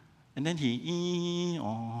 And then he,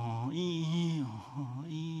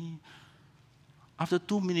 after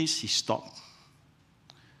 2 minutes, he stopped.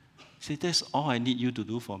 He said, that's all I need you to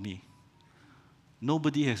do for me.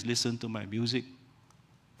 Nobody has listened to my music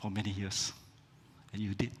for many years. And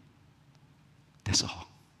you did. That's all.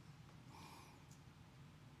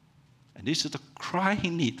 And this is the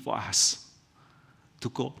crying need for us to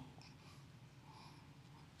go.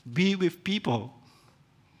 Be with people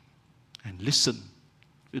and listen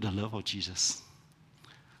with the love of Jesus.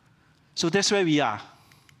 So that's where we are.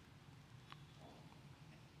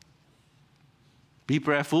 Be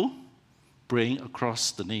prayerful, praying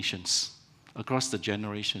across the nations, across the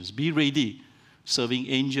generations. Be ready, serving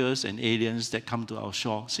angels and aliens that come to our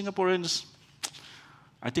shore. Singaporeans,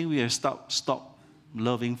 I think we have stopped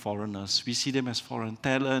loving foreigners. We see them as foreign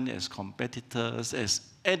talent, as competitors, as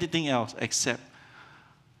anything else except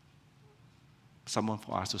someone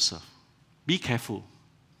for us to serve. Be careful.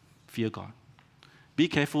 Fear God. be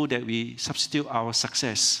careful that we substitute our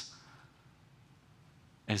success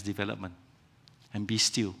as development. And be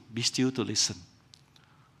still to listen.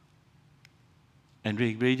 And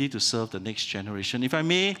be ready to serve the next generation. If I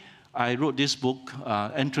may, I wrote this book,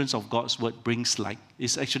 Entrance of God's Word Brings Light.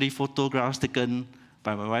 It's actually photographs taken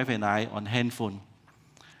by my wife and I on handphone.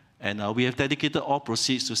 And we have dedicated all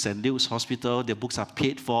proceeds to St. Luke's Hospital. The books are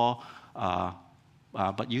paid for.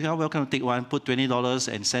 But you are welcome to take one, put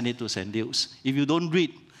 $20 and send it to St. Luke's. If you don't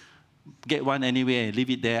read, get one anyway and leave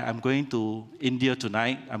it there. I'm going to India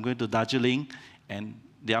tonight. I'm going to Darjeeling. And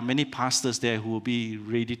there are many pastors there who will be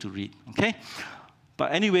ready to read. Okay?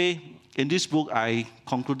 But anyway, in this book, I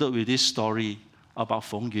concluded with this story about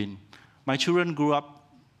Feng Yun. My children grew up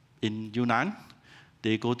in Yunnan.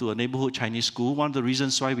 They go to a neighborhood Chinese school. One of the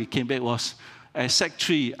reasons why we came back was at Sec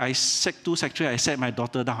 2, Sec 3, I sat my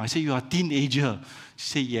daughter down. I said, "You are a teenager." She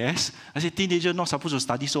said, "Yes." I said, "Teenager not supposed to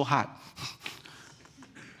study so hard."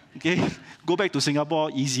 Okay, go back to Singapore,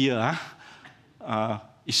 easier.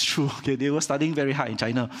 It's true. Okay, they were studying very hard in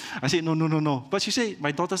China. I said, no. But she said,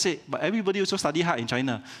 my daughter said, but everybody also study hard in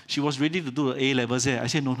China. She was ready to do the A-levels there. I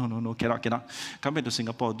said, no, cannot. Come back to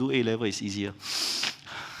Singapore, do A-level is easier.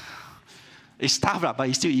 It's tough, but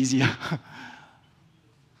it's still easier.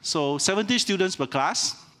 So 70 students per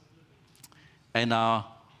class. And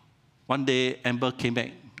one day, Amber came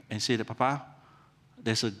back and said, "Papa,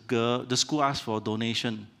 there's a girl, the school asked for a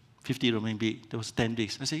donation, 50 RMB. There was 10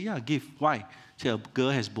 days. I said, "Yeah, give." Why? She said, "A girl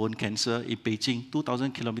has bone cancer in Beijing,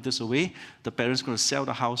 2,000 kilometers away. The parents are going to sell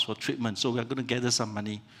the house for treatment, so we are going to gather some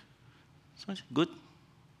money." So I said, "Good,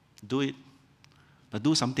 do it. But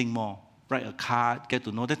do something more. Write a card, get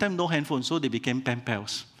to know." That time, no handphone, so they became pen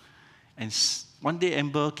pals. And one day,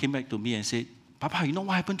 Amber came back to me and said, "Papa, you know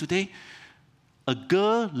what happened today? A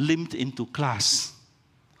girl limped into class.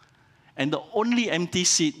 And the only empty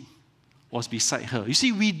seat was beside her." You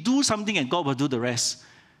see, we do something and God will do the rest.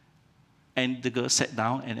 And the girl sat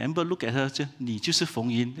down and Amber looked at her and said, "你就是冯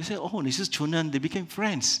云." They said, "Oh, 你是纯人." They became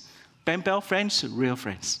friends. Pen pal friends, real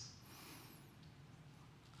friends.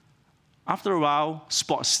 After a while,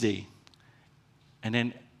 sports day. And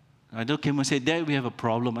then I came and said, "Dad, we have a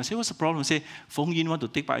problem." I said, "What's the problem?" He said, "Feng Yin want to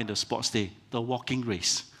take part in the sports day, the walking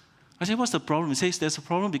race." I said, "What's the problem?" He says, "There's a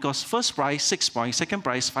problem because first prize, 6 points, second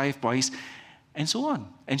prize, 5 points, and so on.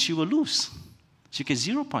 And she will lose. She gets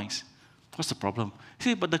 0 points. What's the problem?" He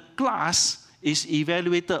said, "But the class is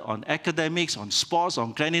evaluated on academics, on sports,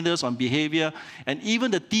 on cleanliness, on behavior, and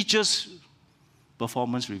even the teacher's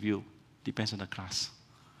performance review depends on the class.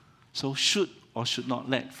 So should or should not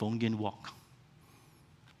let Feng Yin walk?"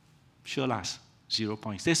 Sure last, 0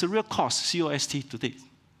 points. There's a real cost, COST, to take.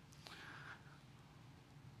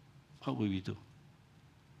 What will we do?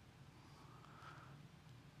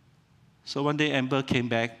 So one day, Amber came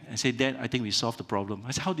back and said, "Dad, I think we solved the problem."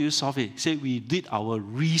 I said, "How do you solve it?" He said, "We did our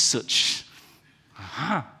research."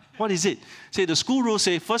 What is it? Say the school rules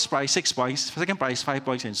say first prize 6 points, second prize 5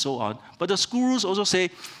 points, and so on. But the school rules also say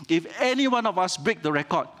if any one of us break the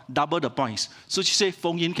record, double the points. So she said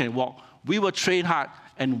Feng Yin can walk. We will train hard,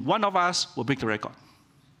 and one of us will break the record.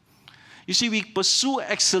 You see, we pursue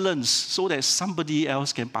excellence so that somebody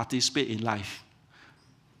else can participate in life.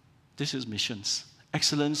 This is missions.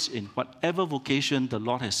 Excellence in whatever vocation the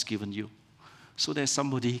Lord has given you, so that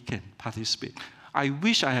somebody can participate. I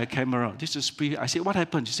wish I had a camera. This is I said, "What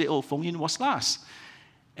happened?" She said, "Oh, Feng Yin was last.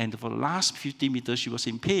 And for the last 50 meters, she was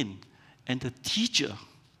in pain. And the teacher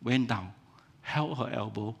went down, held her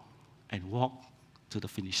elbow, and walked to the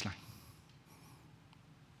finish line.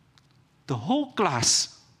 The whole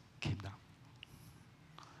class came down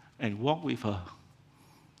and walked with her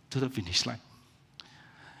to the finish line.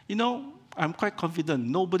 You know, I'm quite confident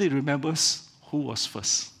nobody remembers who was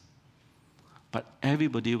first. But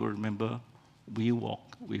everybody will remember we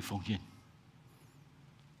walked with Feng Yin,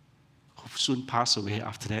 who soon passed away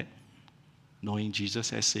after that, knowing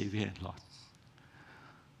Jesus as Savior and Lord.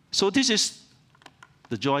 So this is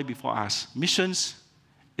the joy before us. Missions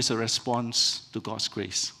is a response to God's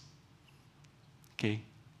grace. Okay?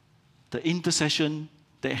 The intercession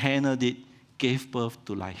that Hannah did gave birth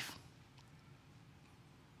to life.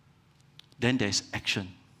 Then there's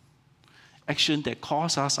action. Action that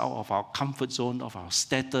calls us out of our comfort zone, of our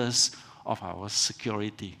status, of our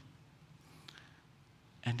security.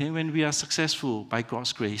 And then when we are successful by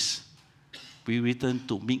God's grace, we return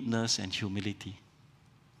to meekness and humility.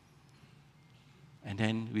 And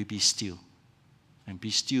then we be still. And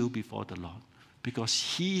be still before the Lord. Because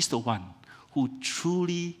He is the one who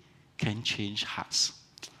truly can change hearts.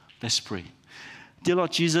 Let's pray. Dear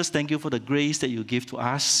Lord Jesus, thank you for the grace that you give to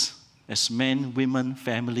us as men, women,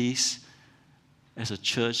 families, as a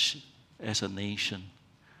church, as a nation.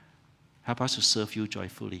 Help us to serve you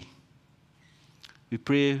joyfully. We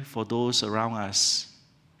pray for those around us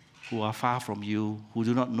who are far from you, who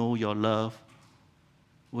do not know your love,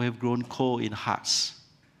 who have grown cold in hearts.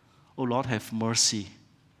 Oh Lord, have mercy.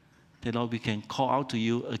 That Lord, we can call out to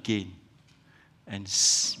you again and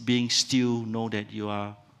being still know that you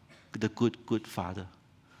are the good, good Father.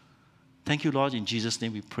 Thank you, Lord. In Jesus'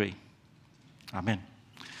 name we pray. Amen.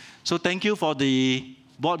 So thank you for the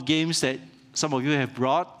board games that some of you have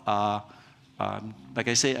brought. Like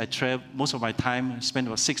I say, I travel most of my time, I spend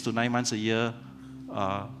about 6 to 9 months a year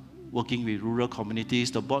working with rural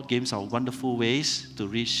communities. The board games are wonderful ways to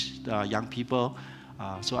reach young people.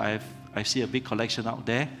 So I see a big collection out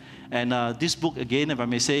there. And this book, again, if I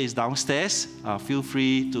may say, is downstairs. Feel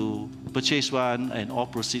free to purchase one, and all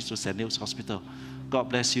proceeds to St. Luke's Hospital. God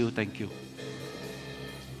bless you. Thank you.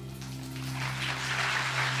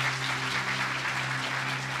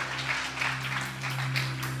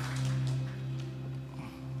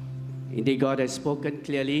 Indeed, God has spoken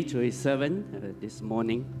clearly to His servant this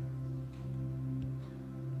morning.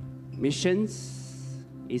 Missions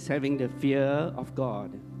is having the fear of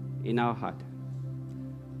God in our heart.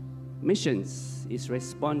 Missions is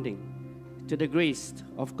responding to the grace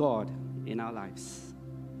of God in our lives.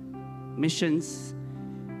 Missions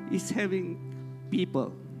is having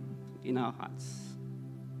people in our hearts.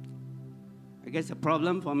 I guess the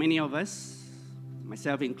problem for many of us,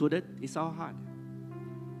 myself included, is our heart.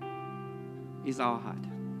 Is our heart.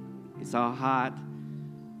 Is our heart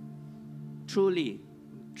truly,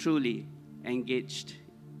 truly engaged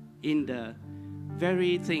in the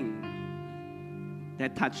very thing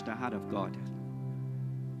that touched the heart of God?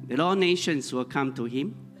 That all nations will come to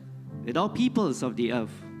Him, that all peoples of the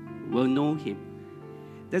earth will know Him,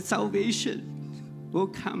 that salvation will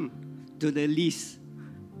come to the least,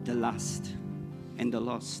 the last, and the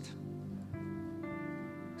lost.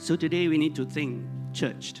 So today we need to think,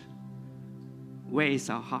 church, where is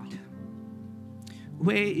our heart?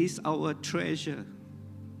 Where is our treasure?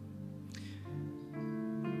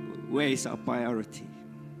 Where is our priority?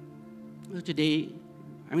 Well, today,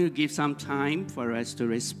 I'm going to give some time for us to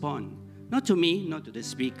respond. Not to me, not to the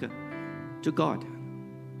speaker, to God.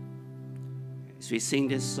 As we sing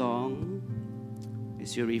this song,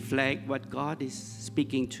 as you reflect what God is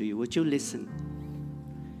speaking to you, would you listen?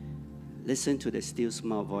 Listen to the still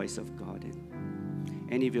small voice of God.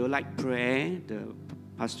 And if you like prayer, the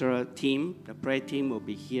pastoral team, the prayer team will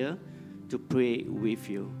be here to pray with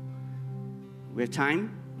you. We have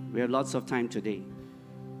time. We have lots of time today.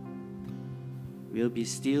 We'll be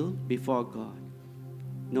still before God.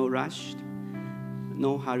 No rush,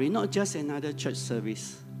 no hurry. Not just another church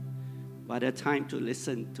service, but a time to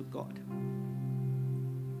listen to God.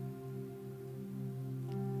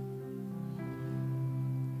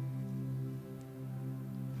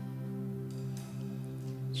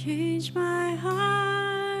 Change my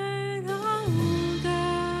heart, oh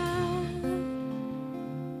God,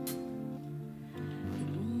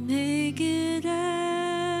 make it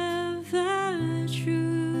ever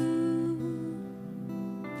true.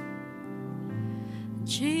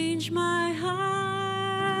 Change my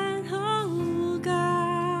heart, oh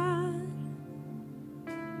God,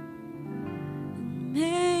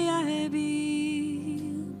 may I be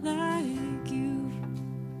like you.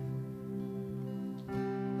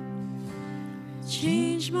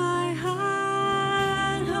 Change my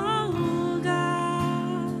heart, oh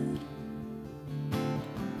God,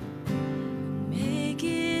 make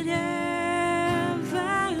it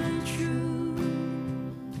ever true.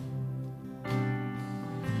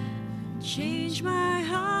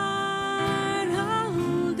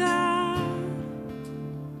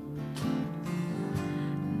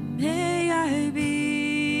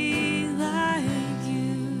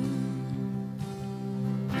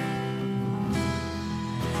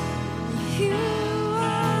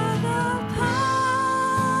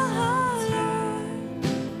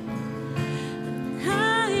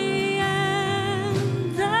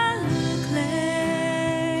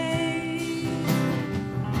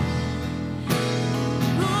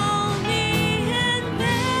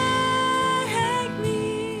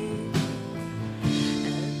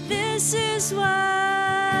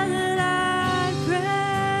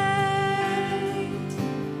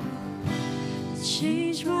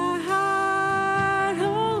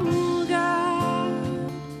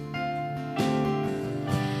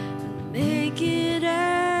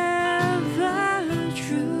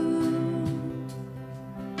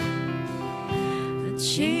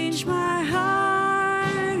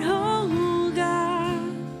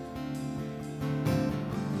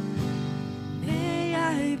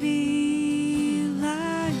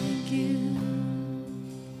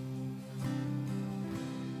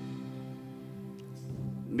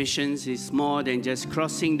 Missions is more than just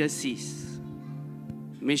crossing the seas.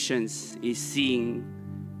 Missions is seeing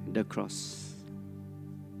the cross.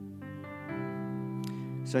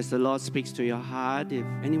 So as the Lord speaks to your heart, if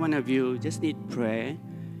any one of you just need prayer,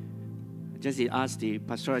 just ask the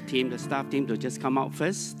pastoral team, the staff team to just come out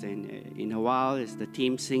first. And in a while, as the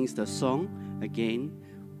team sings the song again,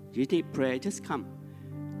 you need prayer, just come.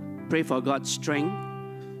 Pray for God's strength,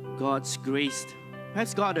 God's grace.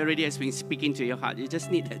 Perhaps God already has been speaking to your heart. You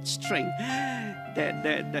just need that strength,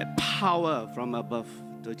 that power from above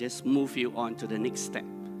to just move you on to the next step.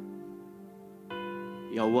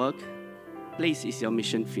 Your work place is your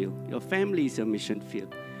mission field. Your family is your mission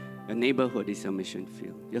field. Your neighborhood is your mission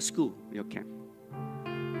field. Your school, your camp.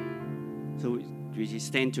 So we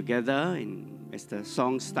stand together, and as the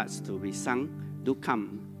song starts to be sung, do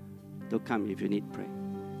come if you need prayer.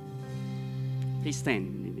 Please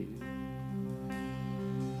stand.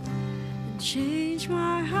 Change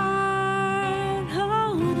my heart,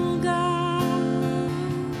 oh God.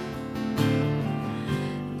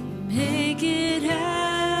 Make it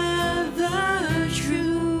ever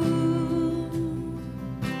true.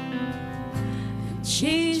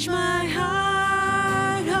 Change my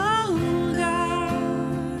heart, oh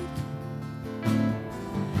God.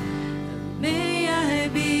 May I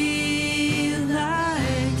be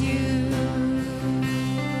like you.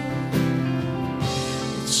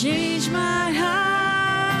 Change my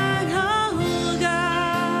heart, oh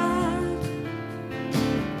God.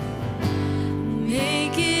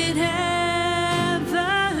 Make it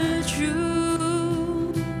ever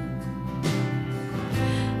true.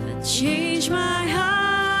 Change my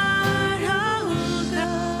heart, oh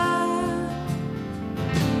God.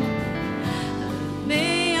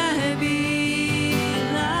 May I be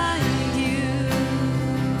like you.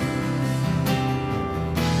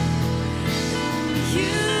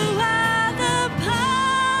 You are the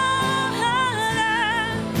potter,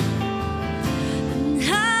 and I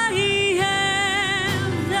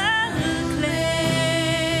am the clay.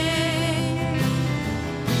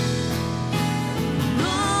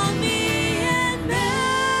 Mold me and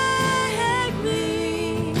make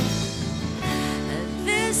me.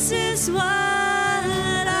 This is what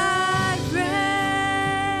I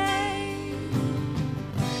pray.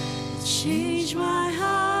 Change my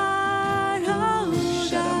heart, oh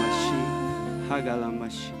God.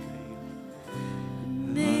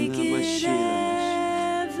 Make it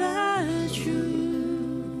ever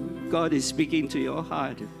true. God is speaking to your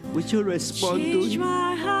heart. Would you respond to Change Him?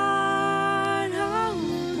 my heart,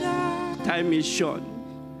 oh God. Time is short.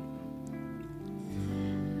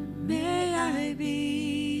 May I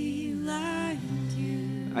be like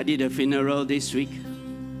you. I did a funeral this week.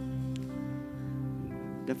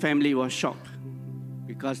 The family was shocked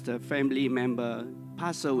because the family member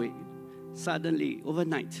passed away suddenly,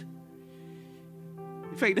 overnight.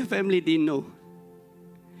 In fact, the family didn't know.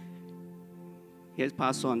 He has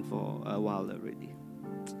passed on for a while already.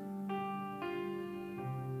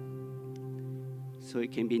 So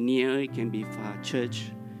it can be near, it can be far.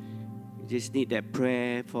 Church, you just need that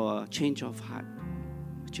prayer for a change of heart.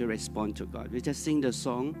 Would you respond to God? We just sing the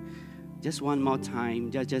song just one more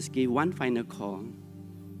time. Just give one final call.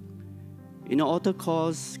 You know, altar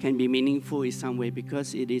calls can be meaningful in some way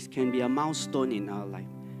because can be a milestone in our life.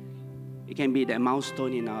 It can be that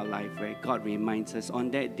milestone in our life where God reminds us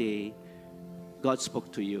on that day, God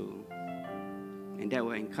spoke to you. And that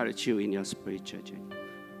will encourage you in your spiritual journey.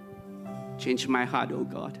 Change my heart, oh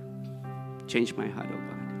God. Change my heart, oh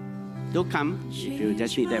God. Do come if you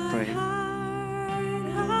just need that prayer.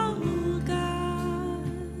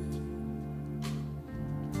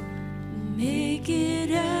 Make it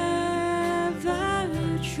ever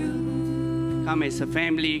true. Come as a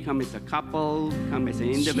family, come as a couple, come as an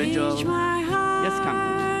individual. Change my heart, Just come.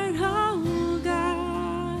 oh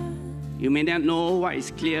God. You may not know what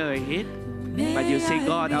is clear ahead, but you say,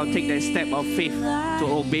 God, I'll take that step of faith to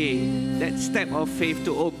obey. That step of faith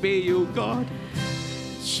to obey you, God.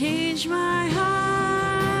 Change my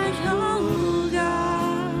heart, oh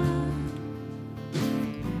God.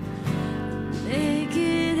 Make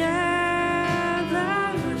it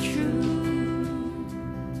ever true.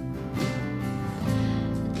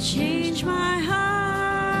 Change my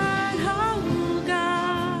heart, oh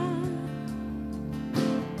God.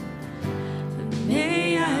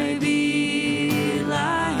 May I be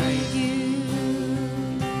like you.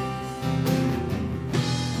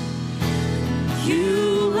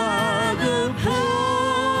 You are the power.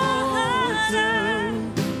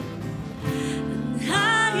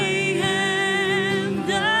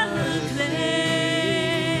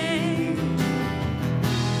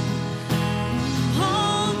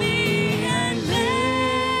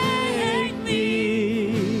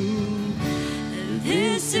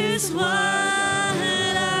 is what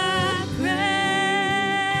I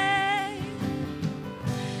pray.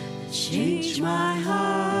 Change my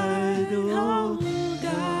heart, oh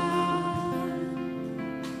God.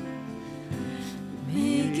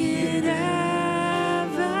 Make it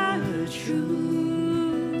ever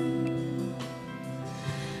true.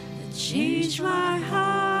 Change my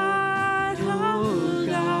heart, oh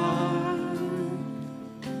God.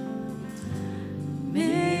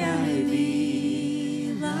 May I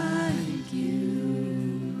be like you.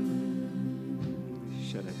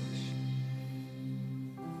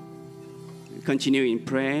 Continue in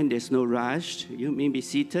prayer. There's no rush. You may be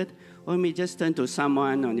seated, or you may just turn to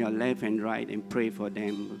someone on your left and right and pray for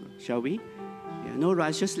them. Shall we? Yeah, no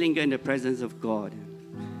rush. Just linger in the presence of God.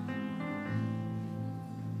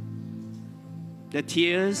 The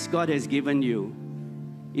tears God has given you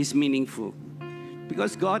is meaningful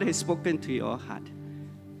because God has spoken to your heart.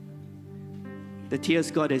 The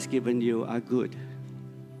tears God has given you are good.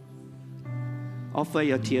 Offer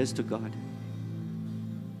your tears to God.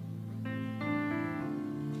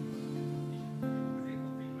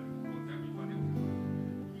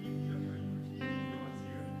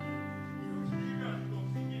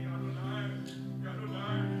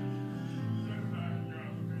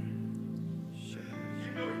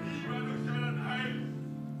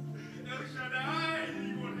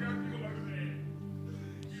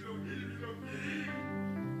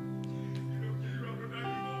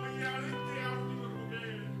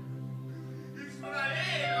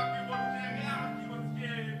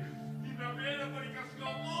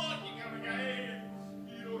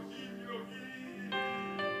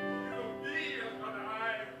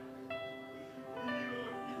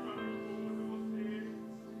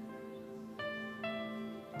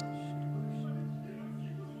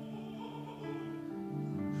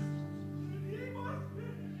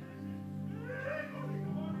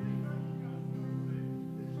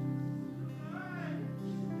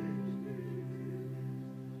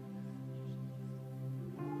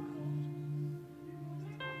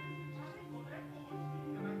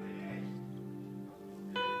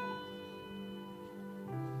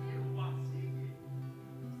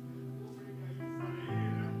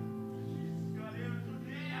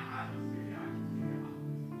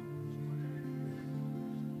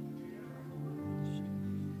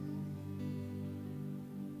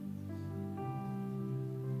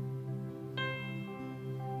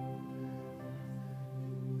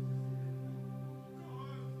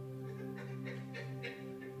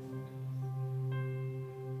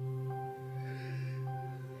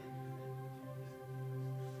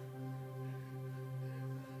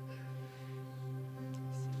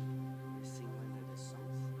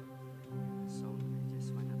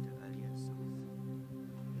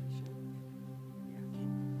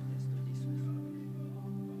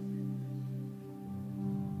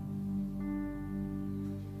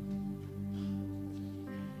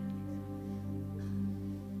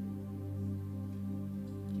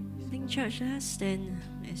 Church, let us stand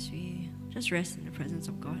as we just rest in the presence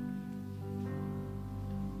of God.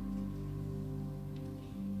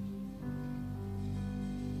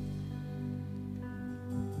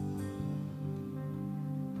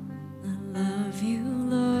 I love you,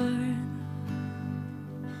 Lord,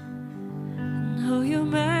 and oh, your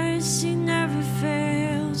mercy never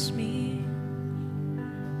fails me,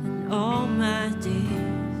 and all my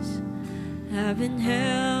days have been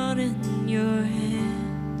held in your hand.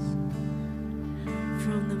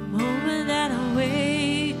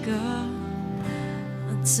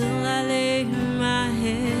 Till I lay my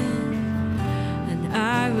head, and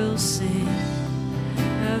I will sing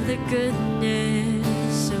of the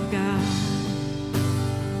goodness of God.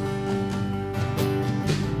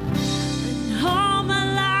 And all my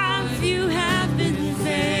life you have been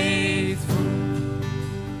faithful,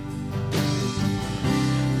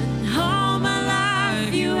 and all my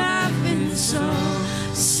life you have been so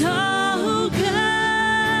good.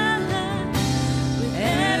 With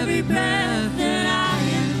every breath that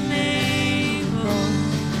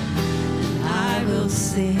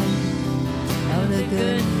sing of the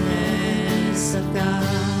goodness of God.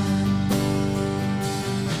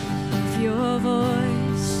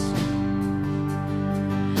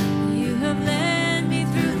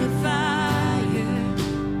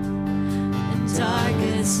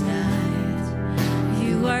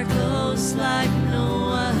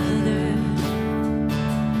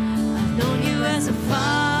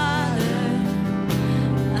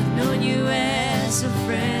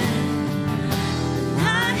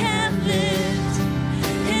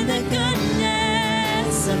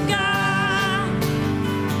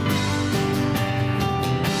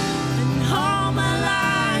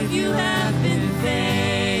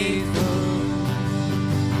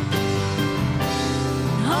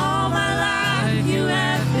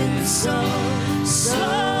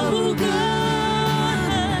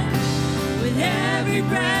 every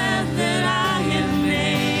breath that I am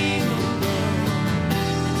able,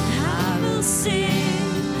 I will sing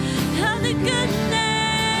of the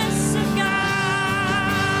goodness of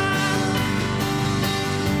God.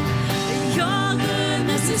 Your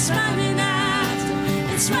goodness is running out,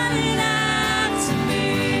 it's running out to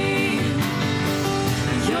me.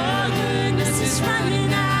 Your goodness is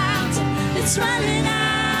running out, it's running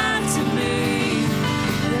out to me.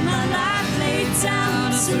 With my life laid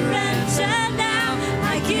down, I surrender now,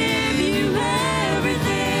 I give you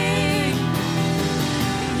everything.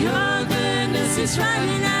 Your goodness is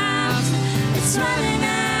running out, it's running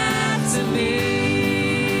out to me.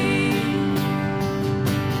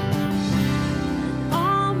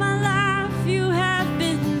 All my life you have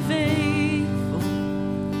been faithful.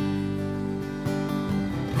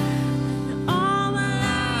 All my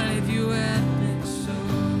life you have been so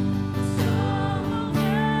good.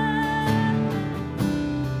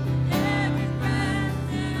 Every breath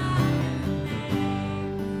that I am able,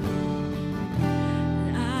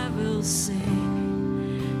 I will sing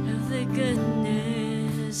of the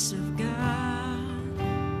goodness of God.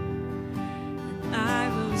 And I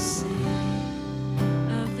will sing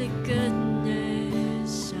of the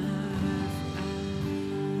goodness of God.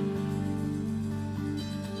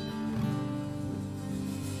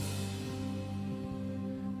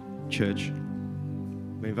 Church,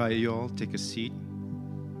 I invite you all take a seat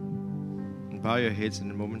and bow your heads in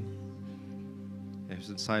a moment. Have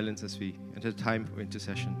some silence as we enter the time of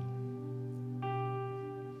intercession.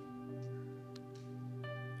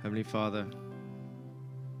 Heavenly Father,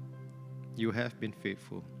 you have been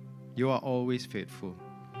faithful. You are always faithful.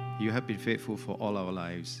 You have been faithful for all our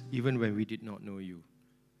lives, even when we did not know you.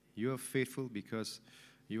 You are faithful because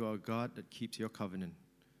you are a God that keeps your covenant.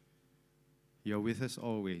 You are with us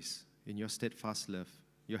always in your steadfast love,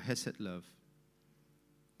 your hesed love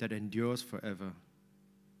that endures forever.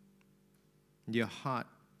 In your heart,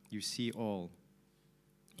 you see all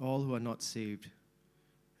who are not saved.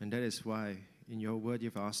 And that is why in your word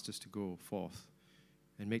you've asked us to go forth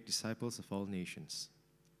and make disciples of all nations,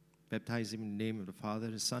 baptizing in the name of the Father,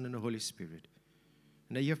 the Son, and the Holy Spirit.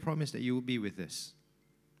 And that you have promised that you will be with us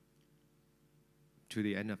to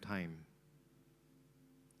the end of time.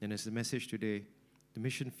 And as the message today, the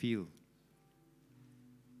mission field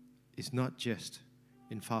is not just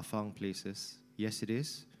in far-flung places. Yes, it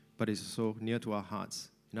is, but it's also near to our hearts,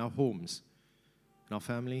 in our homes, in our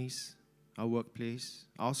families, our workplace,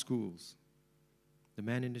 our schools, the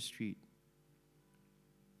man in the street.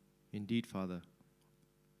 Indeed, Father,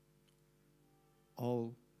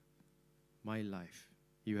 all my life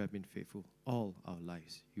you have been faithful. All our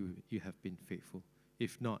lives you have been faithful.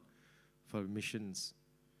 If not for missions,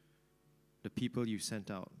 the people you sent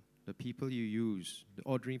out, the people you use, the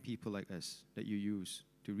ordinary people like us that you use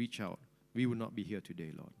to reach out, we would not be here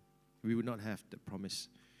today, Lord. We would not have the promise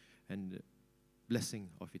and the blessing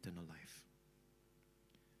of eternal life.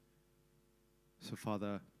 So,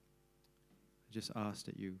 Father, I just ask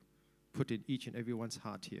that you put in each and everyone's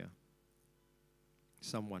heart here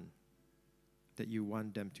someone that you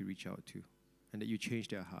want them to reach out to, and that you change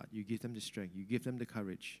their heart. You give them the strength. You give them the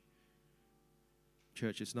courage.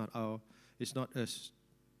 Church, it's not us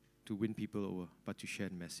to win people over, but to share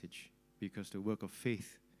the message, because the work of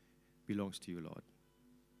faith belongs to you, Lord.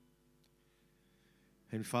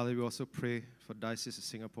 And Father, we also pray for Diocese of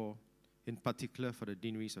Singapore, in particular for the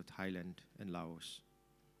deaneries of Thailand and Laos.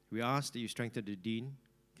 We ask that you strengthen the Dean,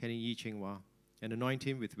 Kenny Yi Cheng Wah, and anoint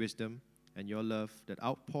him with wisdom and your love that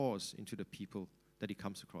outpours into the people that he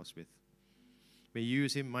comes across with. May you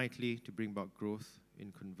use him mightily to bring about growth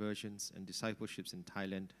in conversions and discipleships in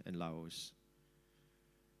Thailand and Laos.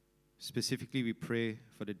 Specifically, we pray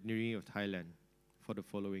for the deanery of Thailand for the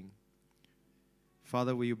following.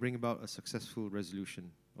 Father, will you bring about a successful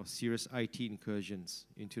resolution of serious IT incursions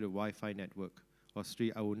into the Wi-Fi network of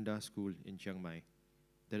Sri Aunda School in Chiang Mai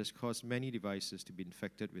that has caused many devices to be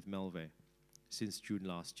infected with malware since June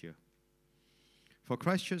last year. For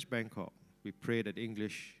Christchurch Bangkok, we pray that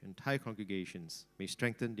English and Thai congregations may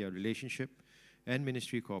strengthen their relationship and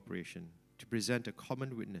ministry cooperation to present a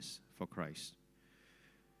common witness for Christ.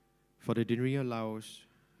 For the deanery of Laos,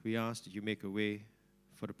 we ask that you make a way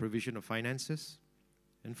for the provision of finances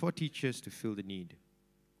and for teachers to fill the need.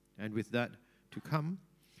 And with that to come,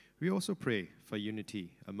 we also pray for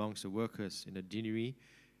unity amongst the workers in the deanery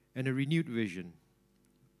and a renewed vision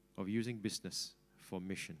of using business for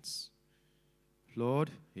missions.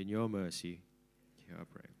 Lord, in your mercy, hear our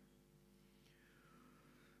prayer.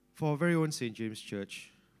 For our very own St. James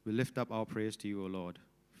Church, we lift up our prayers to you, O Lord,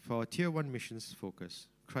 for our Tier 1 missions focus,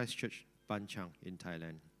 Christchurch, Ban Chang in Thailand. We ask that you may a way for the provision of finances and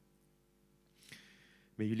for teachers to fill the need. And with that to come, we also pray for unity amongst the workers in the deanery and a renewed vision of using business for missions. Lord, in your mercy, hear our prayer. For our very own St. James Church, we lift up our prayers to you, O Lord, for our Tier 1 missions focus, Christchurch, Ban Chang in Thailand.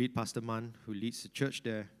 May you lead Pastor Man, who leads the church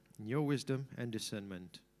there, in your wisdom and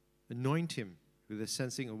discernment. Anoint him with a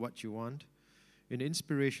sensing of what you want, in the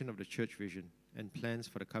inspiration of the church vision and plans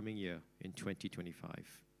for the coming year in 2025.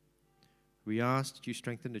 We ask that you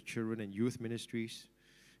strengthen the children and youth ministries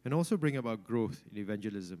and also bring about growth in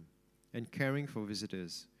evangelism and caring for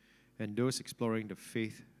visitors and those exploring the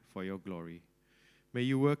faith for your glory. May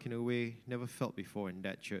you work in a way never felt before in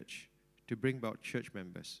that church to bring about church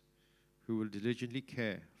members who will diligently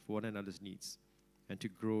care for one another's needs and to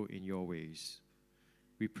grow in your ways.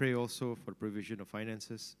 We pray also for the provision of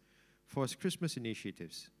finances for his Christmas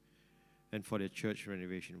initiatives and for their church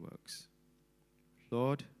renovation works.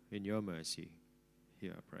 Lord, in your mercy,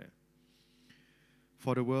 hear our prayer.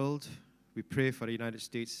 For the world, we pray for the United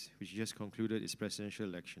States, which just concluded its presidential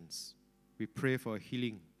elections. We pray for a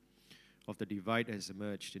healing of the divide that has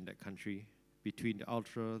emerged in that country between the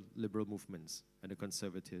ultra-liberal movements and the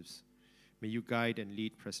conservatives. May you guide and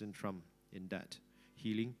lead President Trump in that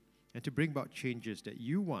healing and to bring about changes that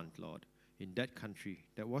you want, Lord, in that country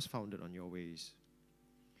that was founded on your ways.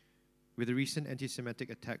 With the recent anti-Semitic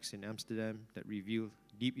attacks in Amsterdam that revealed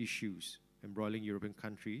deep issues embroiling European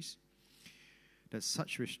countries, that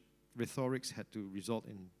such rhetorics had to result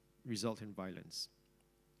in violence.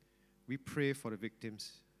 We pray for the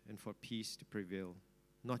victims and for peace to prevail,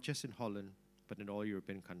 not just in Holland, but in all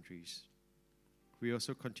European countries. We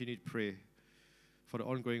also continue to pray for the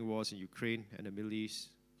ongoing wars in Ukraine and the Middle East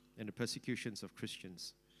and the persecutions of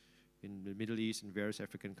Christians in the Middle East and various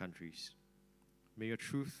African countries. May your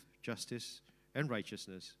truth, justice, and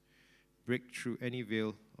righteousness break through any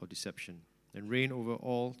veil of deception and reign over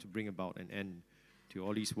all to bring about an end to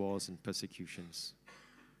all these wars and persecutions.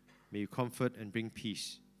 May you comfort and bring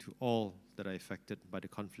peace to all that are affected by the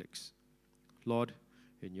conflicts. Lord,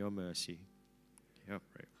 in your mercy, hear our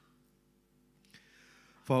prayer.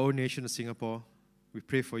 For our own nation of Singapore, we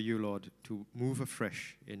pray for you, Lord, to move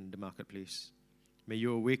afresh in the marketplace. May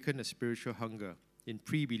you awaken a spiritual hunger in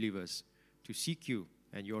pre-believers to seek you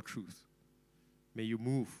and your truth. May you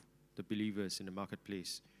move the believers in the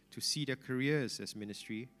marketplace to see their careers as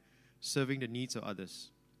ministry, serving the needs of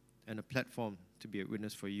others, and a platform to be a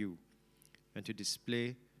witness for you and to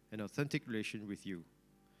display an authentic relation with you.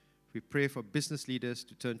 We pray for business leaders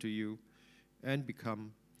to turn to you and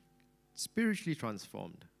become spiritually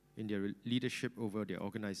transformed in their leadership over their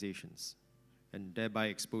organizations, and thereby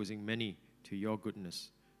exposing many to your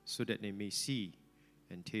goodness so that they may see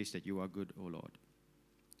and taste that you are good, O Lord.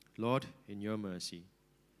 Lord, in your mercy.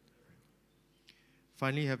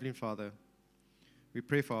 Finally, Heavenly Father, we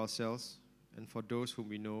pray for ourselves and for those whom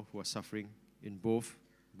we know who are suffering in both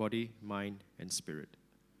body, mind, and spirit.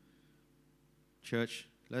 Church,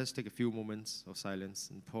 let us take a few moments of silence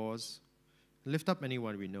and pause and lift up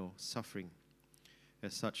anyone we know suffering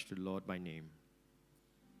as such to the Lord by name.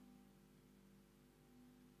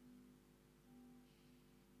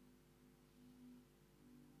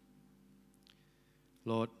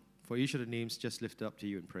 Lord, for each of the names just lifted up to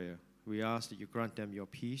you in prayer, we ask that you grant them your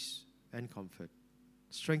peace and comfort.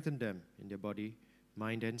 Strengthen them in their body,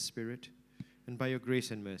 mind, and spirit, and by your grace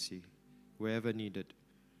and mercy, wherever needed,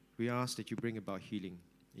 we ask that you bring about healing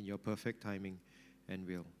in your perfect timing and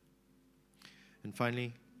will. And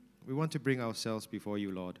finally, we want to bring ourselves before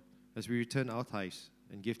you, Lord, as we return our tithes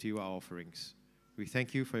and give to you our offerings. We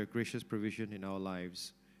thank you for your gracious provision in our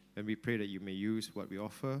lives, and we pray that you may use what we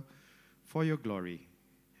offer for your glory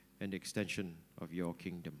and the extension of your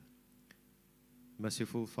kingdom.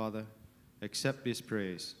 Merciful Father, accept these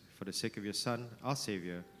prayers for the sake of your Son, our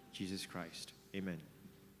Savior, Jesus Christ. Amen.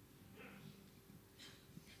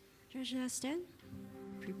 Church, let us stand.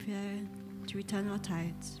 Prepare to return our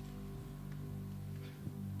tithes.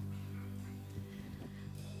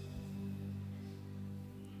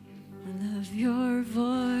 I love your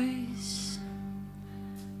voice.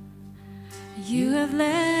 You have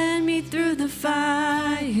led me through the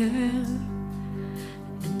fire,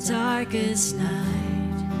 the darkest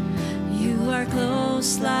night. You are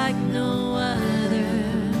close like no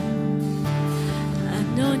other.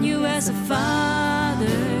 I've known you as a father.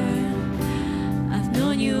 I've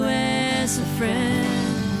known you as a friend.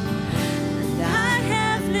 And I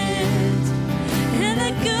have lived in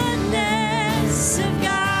the goodness of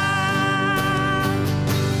God.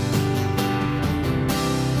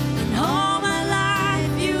 And all my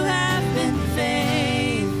life you have been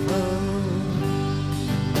faithful.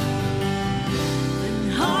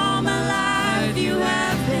 And all my life you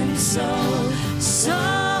have been so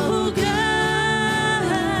good.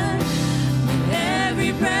 With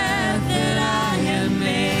every breath that I am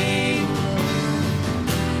made,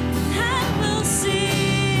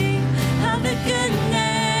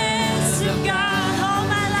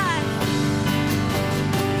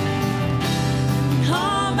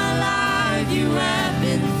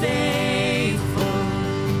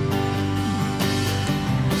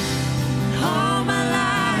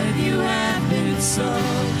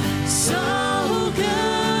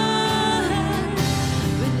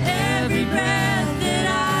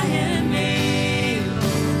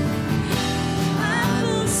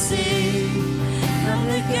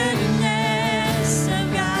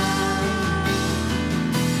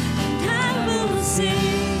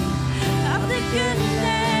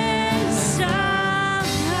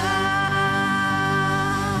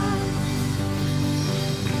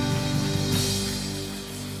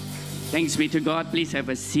 Thanks be to God. Please have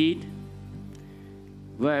a seat.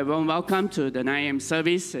 Well, welcome to the 9 a.m.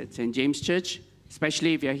 service at St. James Church.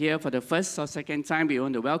 Especially if you're here for the first or second time, we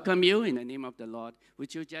want to welcome you in the name of the Lord.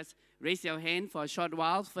 Would you just raise your hand for a short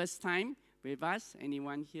while, first time with us?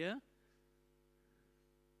 Anyone here?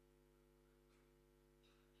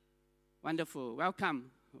 Wonderful.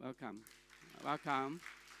 Welcome. Welcome. Welcome.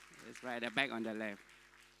 It's right at the back on the left.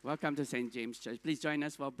 Welcome to St. James Church. Please join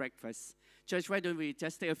us for breakfast. Church, why don't we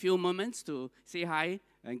just take a few moments to say hi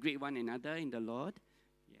and greet one another in the Lord?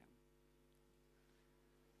 Yeah.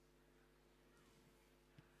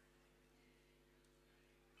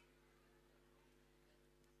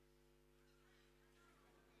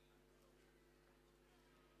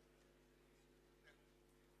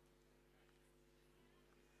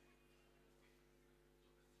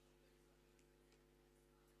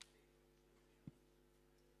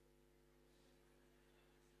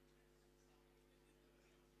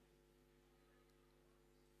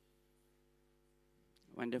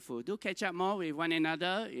 Wonderful. Do catch up more with one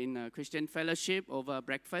another in Christian fellowship over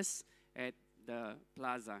breakfast at the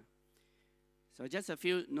plaza. So just a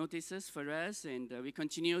few notices for us, and we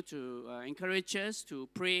continue to encourage us to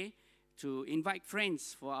pray, to invite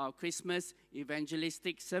friends for our Christmas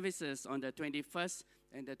evangelistic services on the 21st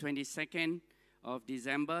and the 22nd of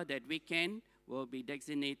December. That weekend will be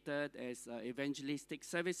designated as evangelistic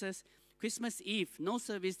services. Christmas Eve, no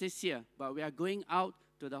service this year, but we are going out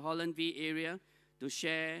to the Holland V area to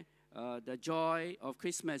share the joy of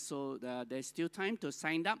Christmas. So there's still time to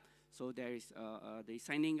sign up. So there is the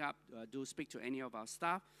signing up. Do speak to any of our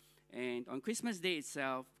staff. And on Christmas Day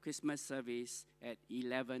itself, Christmas service at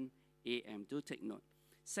 11 a.m. Do take note.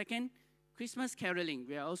 Second, Christmas caroling.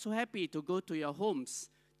 We are also happy to go to your homes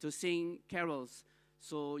to sing carols.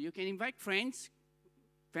 So you can invite friends,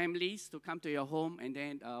 families to come to your home, and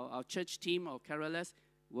then our church team of carolers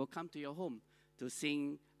will come to your home to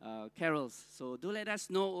sing carols. So do let us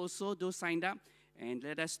know also, do sign up, and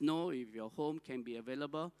let us know if your home can be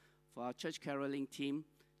available for our church caroling team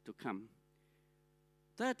to come.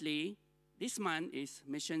 Thirdly, this month is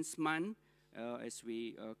Missions Month. As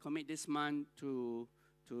we commit this month to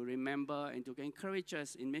remember and to encourage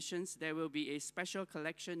us in missions, there will be a special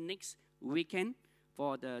collection next weekend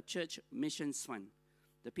for the Church Missions Fund.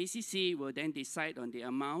 The PCC will then decide on the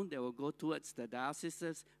amount that will go towards the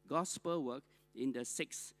diocese's gospel work in the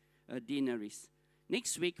 6 deaneries.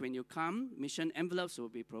 Next week, when you come, mission envelopes will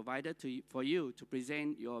be provided for you to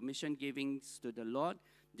present your mission givings to the Lord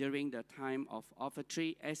during the time of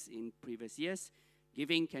Offertory, as in previous years.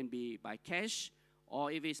 Giving can be by cash, or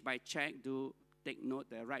if it's by check, do take note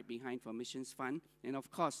they're right behind for Missions Fund. And of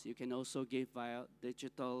course, you can also give via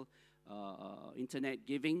digital internet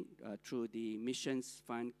giving through the Missions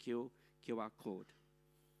Fund QR code.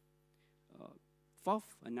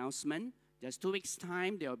 Fourth announcement, just 2 weeks'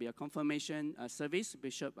 time, there will be a confirmation service.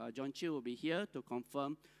 Bishop John Chiu will be here to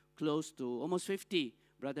confirm close to almost 50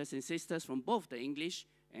 brothers and sisters from both the English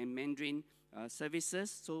and Mandarin services.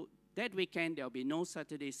 So that weekend, there will be no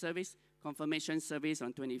Saturday service, confirmation service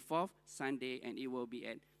on 24th, Sunday, and it will be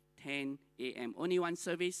at 10 a.m. Only one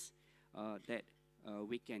service that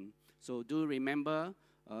weekend. So do remember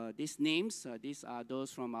these names. These are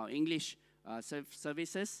those from our English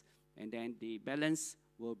services, and then the balance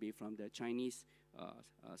will be from the Chinese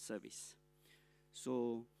service.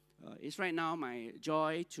 So it's right now my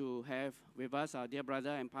joy to have with us our dear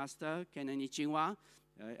brother and pastor, Canon Chingwa.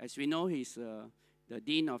 As we know, he's the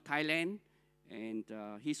Dean of Thailand, and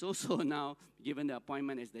he's also now given the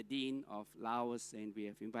appointment as the Dean of Laos, and we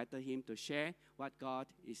have invited him to share what God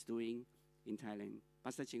is doing in Thailand.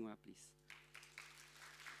 Pastor Chingwa, please.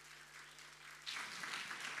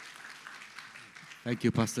 Thank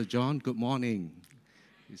you, Pastor John. Good morning.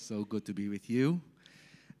 It's so good to be with you.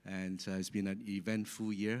 And it's been an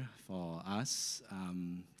eventful year for us.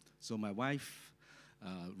 So my wife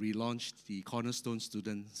relaunched the Cornerstone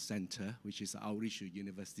Student Center, which is an outreach to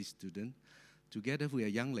university students, together with a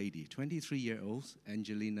young lady, 23-year-old,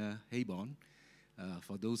 Angelina Hayborn.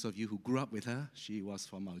 For those of you who grew up with her, she was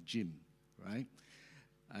from our gym, right?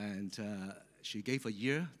 And she gave a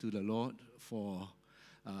year to the Lord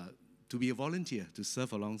to be a volunteer, to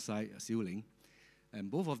serve alongside Siu-Ling. And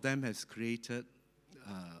both of them has created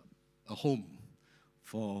a home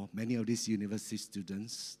for many of these university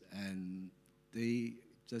students, and they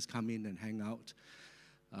just come in and hang out.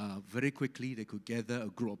 Very quickly, they could gather a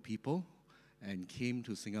group of people and came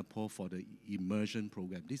to Singapore for the immersion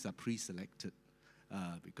program. These are pre-selected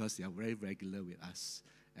because they are very regular with us,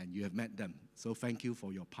 and you have met them. So thank you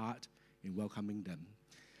for your part in welcoming them.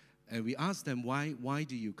 And we asked them, why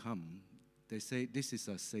do you come? They say, this is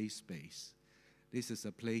a safe space. This is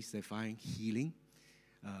a place they find healing.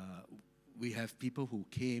 We have people who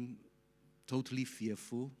came totally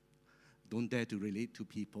fearful, don't dare to relate to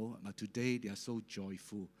people, but today they are so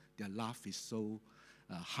joyful. Their laugh is so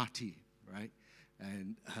hearty, right?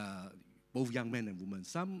 And both young men and women.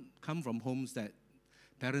 Some come from homes that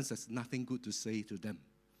parents has nothing good to say to them,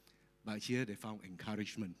 but here they found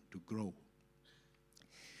encouragement to grow.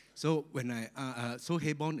 So so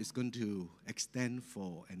Hebron is going to extend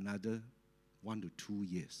for another 1 to 2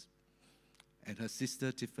 years. And her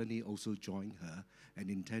sister Tiffany also joined her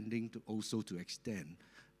and intending to also to extend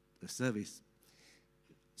the service.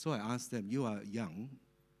 So I asked them, you are young,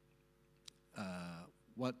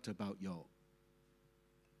 what about your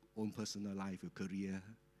own personal life, your career?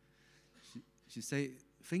 She said,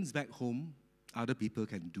 things back home other people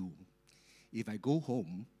can do. If I go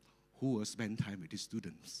home, who will spend time with the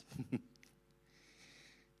students?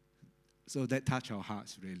 So that touched our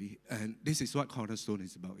hearts, really. And this is what Cornerstone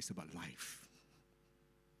is about. It's about life.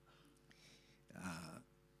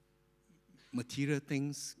 Material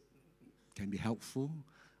things can be helpful,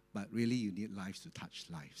 but really you need lives to touch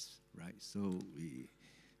lives, right? So we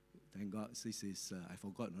thank God. This is, I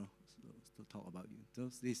forgot, no? So, to talk about you. So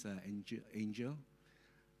this Angel,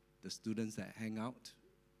 the students that hang out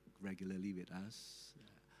regularly with us.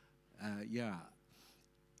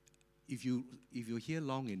 If you're here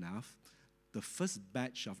long enough, the first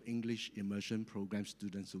batch of English immersion program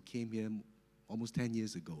students who came here almost 10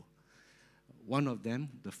 years ago, one of them,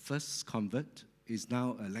 the first convert, is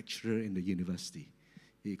now a lecturer in the university.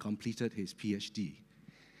 He completed his PhD.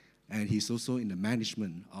 And he's also in the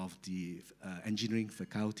management of the engineering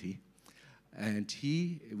faculty. And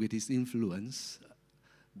he, with his influence,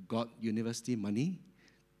 got university money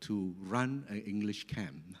to run an English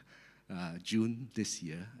camp June this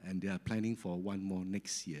year, and they are planning for one more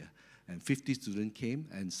next year. And 50 students came,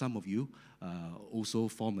 and some of you also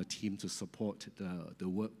form a team to support the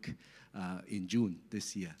work in June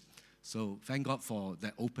this year. So thank God for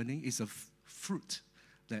that opening. It's a fruit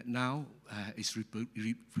that now is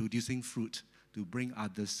reproducing fruit to bring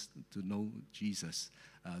others to know Jesus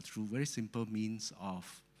through very simple means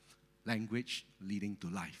of language leading to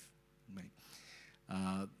life.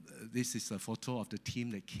 Right? This is a photo of the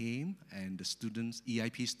team that came, and the students,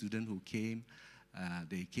 EIP student who came,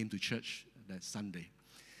 they came to church that Sunday.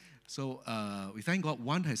 So we thank God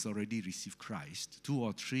one has already received Christ. 2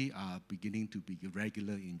 or 3 are beginning to be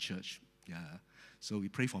regular in church. So we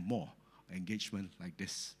pray for more engagement like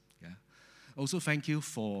this. Also thank you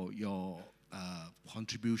for your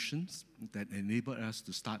contributions that enabled us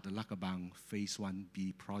to start the Lakabang Phase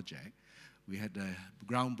 1B project. We had a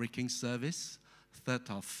groundbreaking service,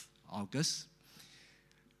 3rd of August.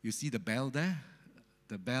 You see the bell there?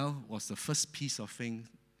 The bell was the first piece of thing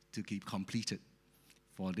to be completed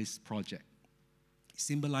for this project. It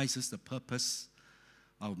symbolizes the purpose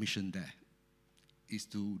of mission there, is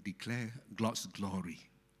to declare God's glory,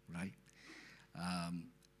 right?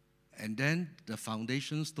 And then the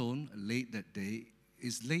foundation stone laid that day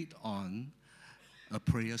is laid on a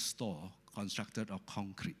prayer store constructed of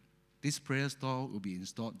concrete. This prayer store will be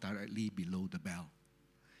installed directly below the bell,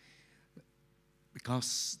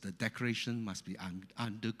 because the decoration must be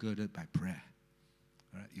undergirded by prayer.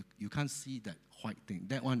 Right? You can't see that white thing.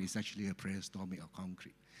 That one is actually a prayer store made of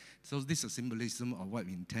concrete. So this is a symbolism of what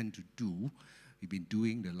we intend to do. We've been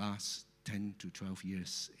doing the last 10 to 12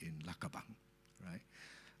 years in Lakabang, right?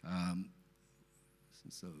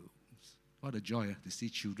 So what a joy to see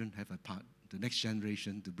children have a part, the next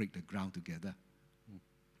generation to break the ground together.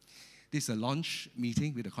 This is a launch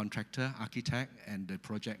meeting with the contractor, architect, and the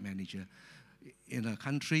project manager. In a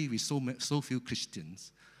country with so few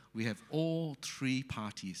Christians, we have all 3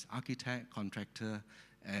 parties, architect, contractor,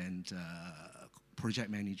 and project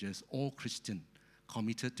managers, all Christian,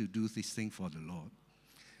 committed to do this thing for the Lord.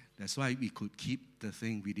 That's why we could keep the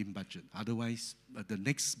thing within budget. Otherwise, the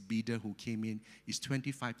next bidder who came in is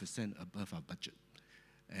 25% above our budget.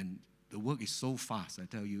 And the work is so fast, I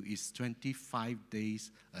tell you, it's 25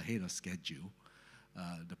 days ahead of schedule.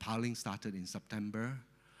 The piling started in September.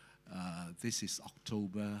 This is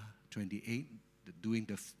October 28, doing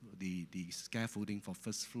the scaffolding for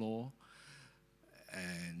first floor.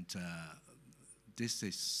 And this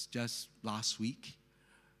is just last week.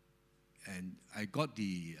 And I got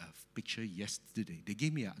the picture yesterday. They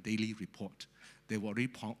gave me a daily report. They were already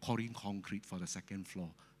pouring concrete for the 2nd floor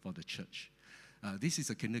for the church. This is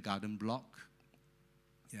a kindergarten block.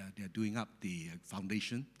 They're doing up the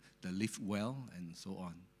foundation, the lift well, and so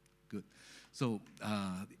on. Good. So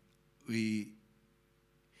we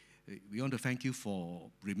want to thank you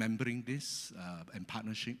for remembering this and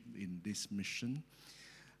partnership in this mission.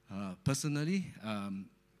 Personally,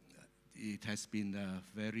 it has been a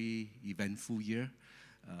very eventful year.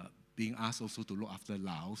 Being asked also to look after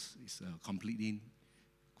Laos is a completely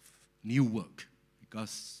new work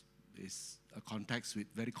because it's a context with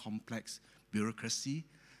very complex bureaucracy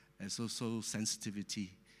and also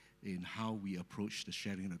sensitivity in how we approach the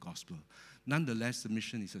sharing of the gospel. Nonetheless, the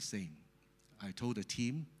mission is the same. I told the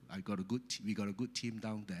team, we got a good team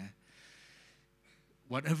down there.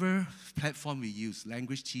 Whatever platform we use,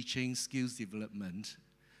 language teaching, skills development,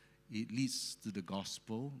 it leads to the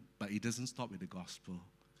gospel, but it doesn't stop at the gospel.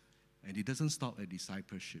 And it doesn't stop at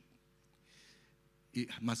discipleship. It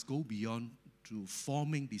must go beyond to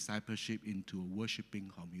forming discipleship into a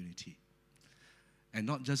worshiping community. And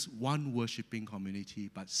not just one worshiping community,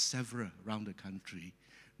 but several around the country,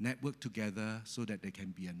 network together so that there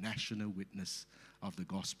can be a national witness of the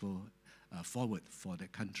gospel forward for the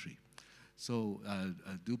country. So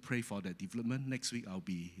do pray for that development. Next week I'll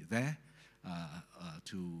be there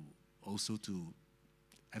to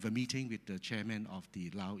have a meeting with the chairman of the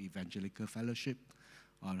Lao Evangelical Fellowship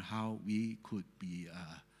on how we could be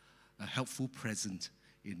a helpful presence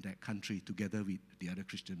in that country together with the other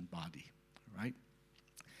Christian body, right?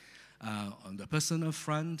 On the personal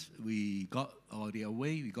front, we got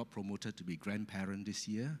promoted to be grandparent this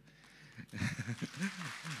year.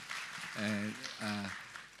 And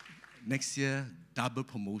next year, double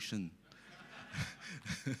promotion.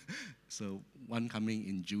 So one coming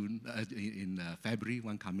in February,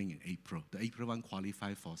 one coming in April. The April one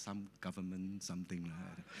qualified for some government something.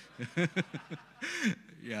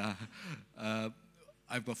 Yeah.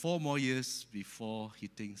 I've got 4 more years before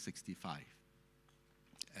hitting 65.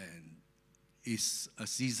 And it's a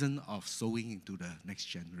season of sowing into the next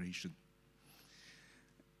generation.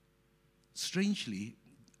 Sovereignly,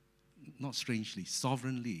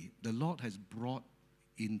 the Lord has brought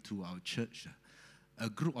into our church a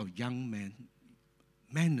group of young men,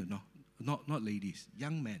 not ladies,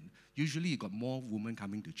 young men. Usually you got more women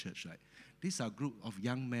coming to church, right? These are a group of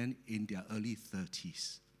young men in their early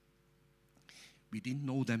 30s. We didn't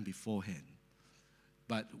know them beforehand.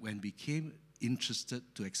 But when we came interested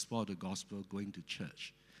to explore the gospel, going to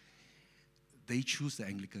church, they choose the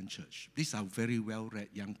Anglican church. These are very well-read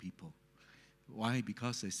young people. Why?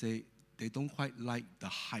 Because they say they don't quite like the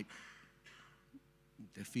hype.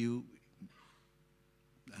 They feel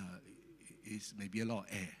it's maybe a lot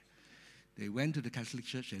of air. They went to the Catholic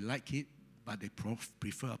Church, they like it, but they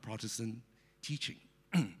prefer a Protestant teaching.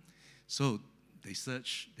 So they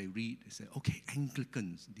search, they read, they say, okay,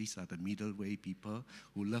 Anglicans, these are the middle way people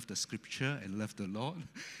who love the scripture and love the Lord.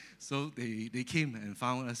 So they came and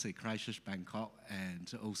found us at Christchurch, Bangkok,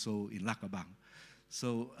 and also in Lakabang.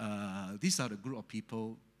 So these are the group of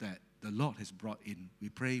people that the Lord has brought in. We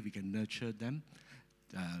pray we can nurture them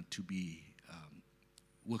to be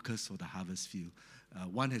workers for the harvest field.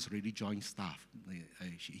 One has already joined staff.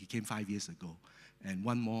 He came 5 years ago. And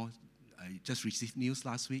one more, I just received news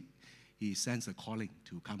last week. He sends a calling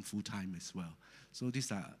to come full-time as well. So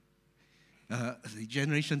these are the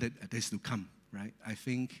generation that is to come, right? I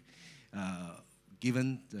think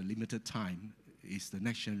given the limited time, it's the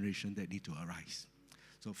next generation that need to arise.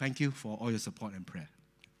 So thank you for all your support and prayer.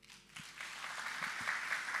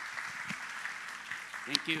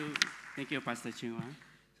 Thank you, Pastor Ching-Hwa.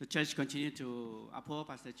 So church continue to uphold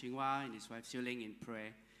Pastor Ching-Hwa and his wife Xiu-Ling in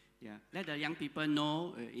prayer. Yeah, let the young people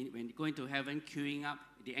know when going to heaven, queuing up,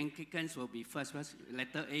 the Anglicans will be first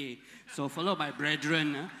letter A. So followed by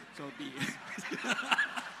brethren. So B.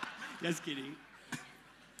 Just kidding.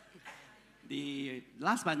 The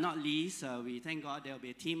last but not least, we thank God there will be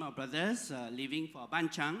a team of brothers leaving for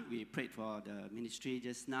Banchang. We prayed for the ministry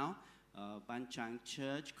just now, Banchang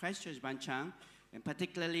Church, Christchurch Banchang, and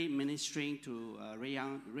particularly ministering to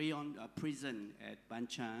Rayon prison at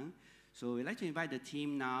Banchang. So we'd like to invite the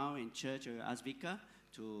team now in church or Asvika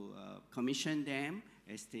to commission them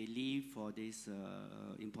as they leave for this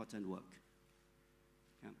important work.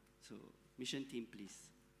 Yeah. So mission team, please.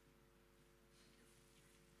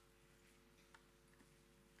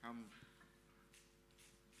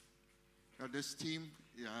 Now this team,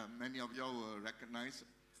 many of y'all will recognize.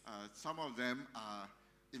 Some of them are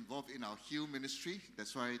involved in our Heal ministry.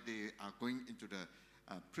 That's why they are going into the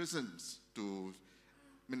prisons to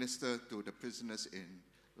minister to the prisoners in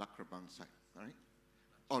Lakrabang side, right?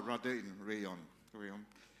 Or rather in Rayon.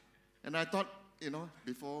 And I thought,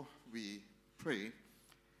 before we pray,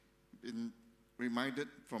 been reminded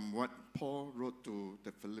from what Paul wrote to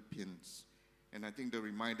the Philippians. And I think the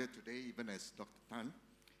reminder today, even as Dr. Tan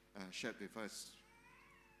shared with us,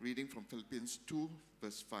 reading from Philippians 2,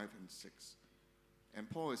 verse 5 and 6. And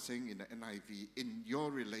Paul is saying in the NIV, in your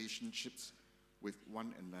relationships with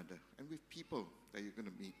one another and with people that you're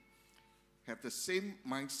going to meet. Have the same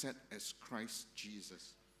mindset as Christ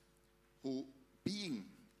Jesus, who, being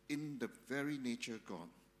in the very nature God,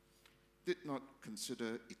 did not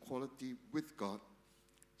consider equality with God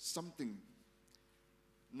something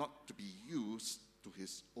not to be used to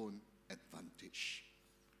his own advantage.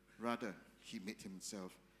 Rather, he made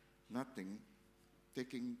himself nothing,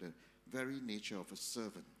 taking the very nature of a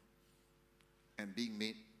servant and being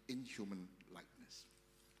made in human likeness.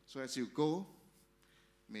 So as you go,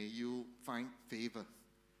 may you find favor.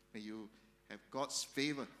 May you have God's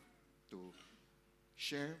favor to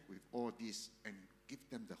share with all these and give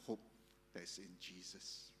them the hope that is in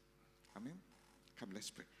Jesus. Amen. Come, let's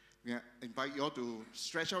pray. We invite you all to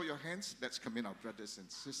stretch out your hands. Let's commend our brothers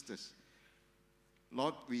and sisters.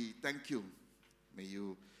 Lord, we thank you. May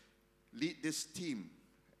you lead this team,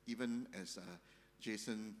 even as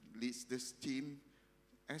Jason leads this team,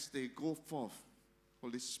 as they go forth.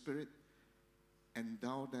 Holy Spirit,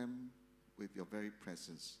 endow them with your very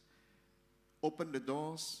presence. Open the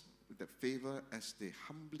doors with the favor as they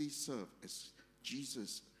humbly serve, as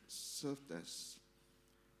Jesus served us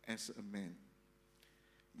as a man.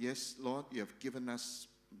 Yes, Lord, you have given us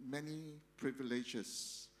many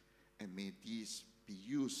privileges, and may these be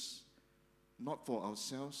used not for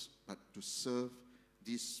ourselves, but to serve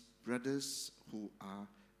these brothers who are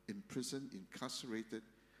imprisoned, incarcerated,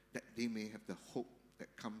 that they may have the hope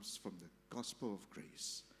that comes from the gospel of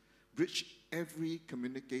grace. Bridge every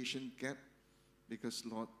communication gap, because,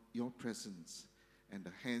 Lord, your presence and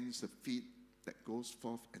the hands, the feet that goes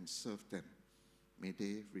forth and serve them, may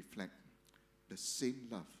they reflect the same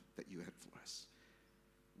love that you have for us.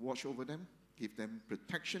 Watch over them, give them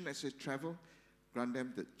protection as they travel, grant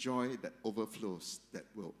them the joy that overflows, that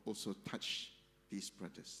will also touch these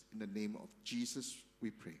brothers. In the name of Jesus,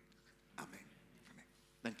 we pray. Amen. Amen.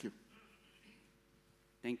 Thank you.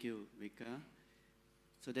 Thank you, Vicar.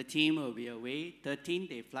 So the team will be away. 13th,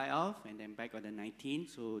 they fly off, and then back on the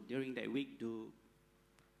 19th. So during that week, do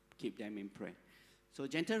keep them in prayer. So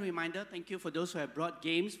gentle reminder, thank you for those who have brought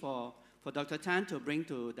games for Dr. Tan to bring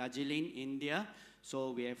to Darjeeling, India.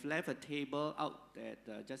 So we have left a table out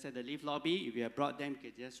at, just at the lift lobby. If you have brought them,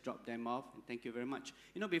 you can just drop them off. And thank you very much.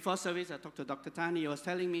 You know, before service, I talked to Dr. Tan. He was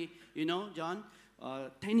telling me, you know, John,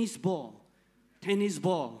 tennis ball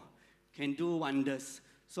can do wonders.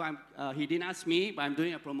 So he didn't ask me, but I'm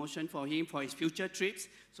doing a promotion for him for his future trips.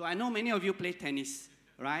 So I know many of you play tennis,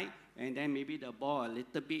 right? And then maybe the ball a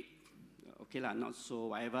little bit, okay, not so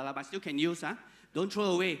whatever, but still can use. Don't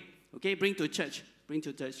throw away. Okay, bring to church. Bring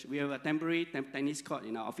to church. We have a temporary tennis court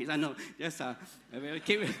in our office. I know, just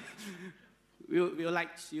we'll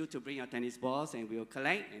like you to bring your tennis balls, and we'll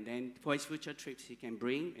collect, and then for his future trips he can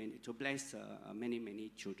bring, and to bless many,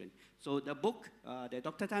 many children. So the book that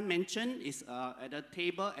Dr. Tan mentioned is at a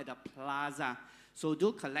table at the plaza. So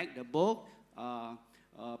do collect the book. All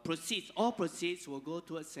proceeds will go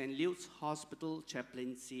towards St. Luke's Hospital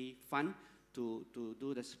Chaplaincy Fund to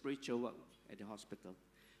do the spiritual work at the hospital.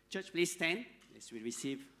 Church, please stand as we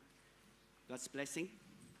receive God's blessing.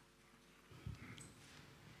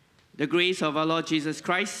 The grace of our Lord Jesus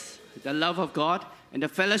Christ, the love of God, and the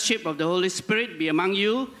fellowship of the Holy Spirit be among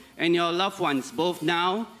you and your loved ones, both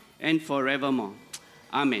now and forevermore.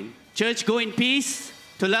 Amen. Church, go in peace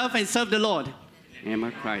to love and serve the Lord. In the name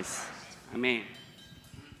of Christ. Amen.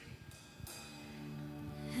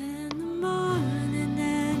 In the morning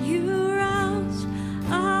and you rose,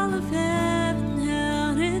 all of heaven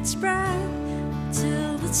held its breath,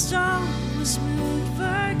 till the storm was moved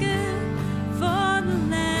for good, for the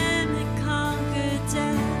Lamb that conquered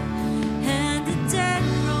death, and the dead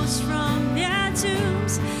rose from their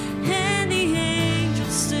tombs, and the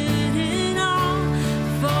angels stood in awe,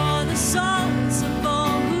 for the souls of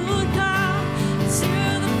all who come to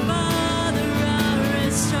the Father are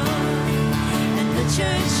restored, and the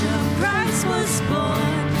Church of Christ was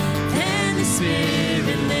born, and the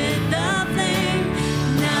Spirit lit the flame.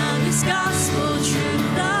 Now this gospel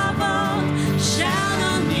truth of old shall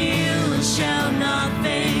not kneel and shall not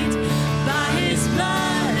fade. By his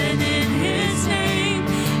blood and in his name,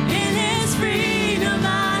 in his freedom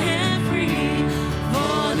I am free.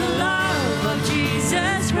 For the love of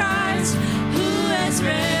Jesus Christ, who has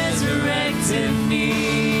resurrected me.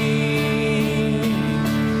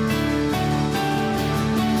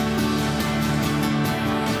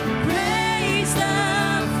 Praise the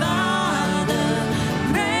Father.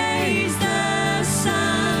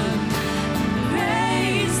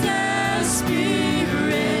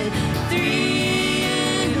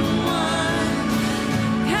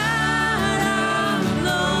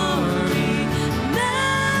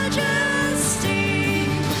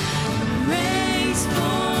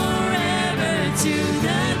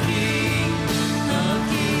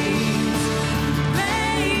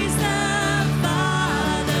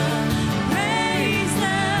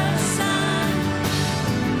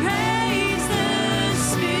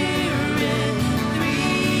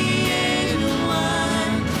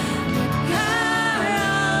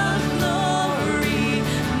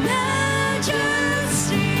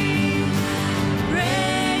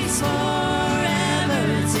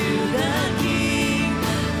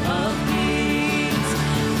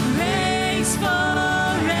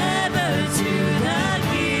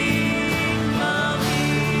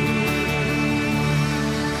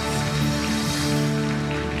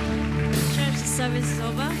 service is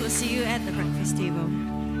over. We'll see you at the breakfast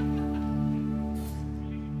table.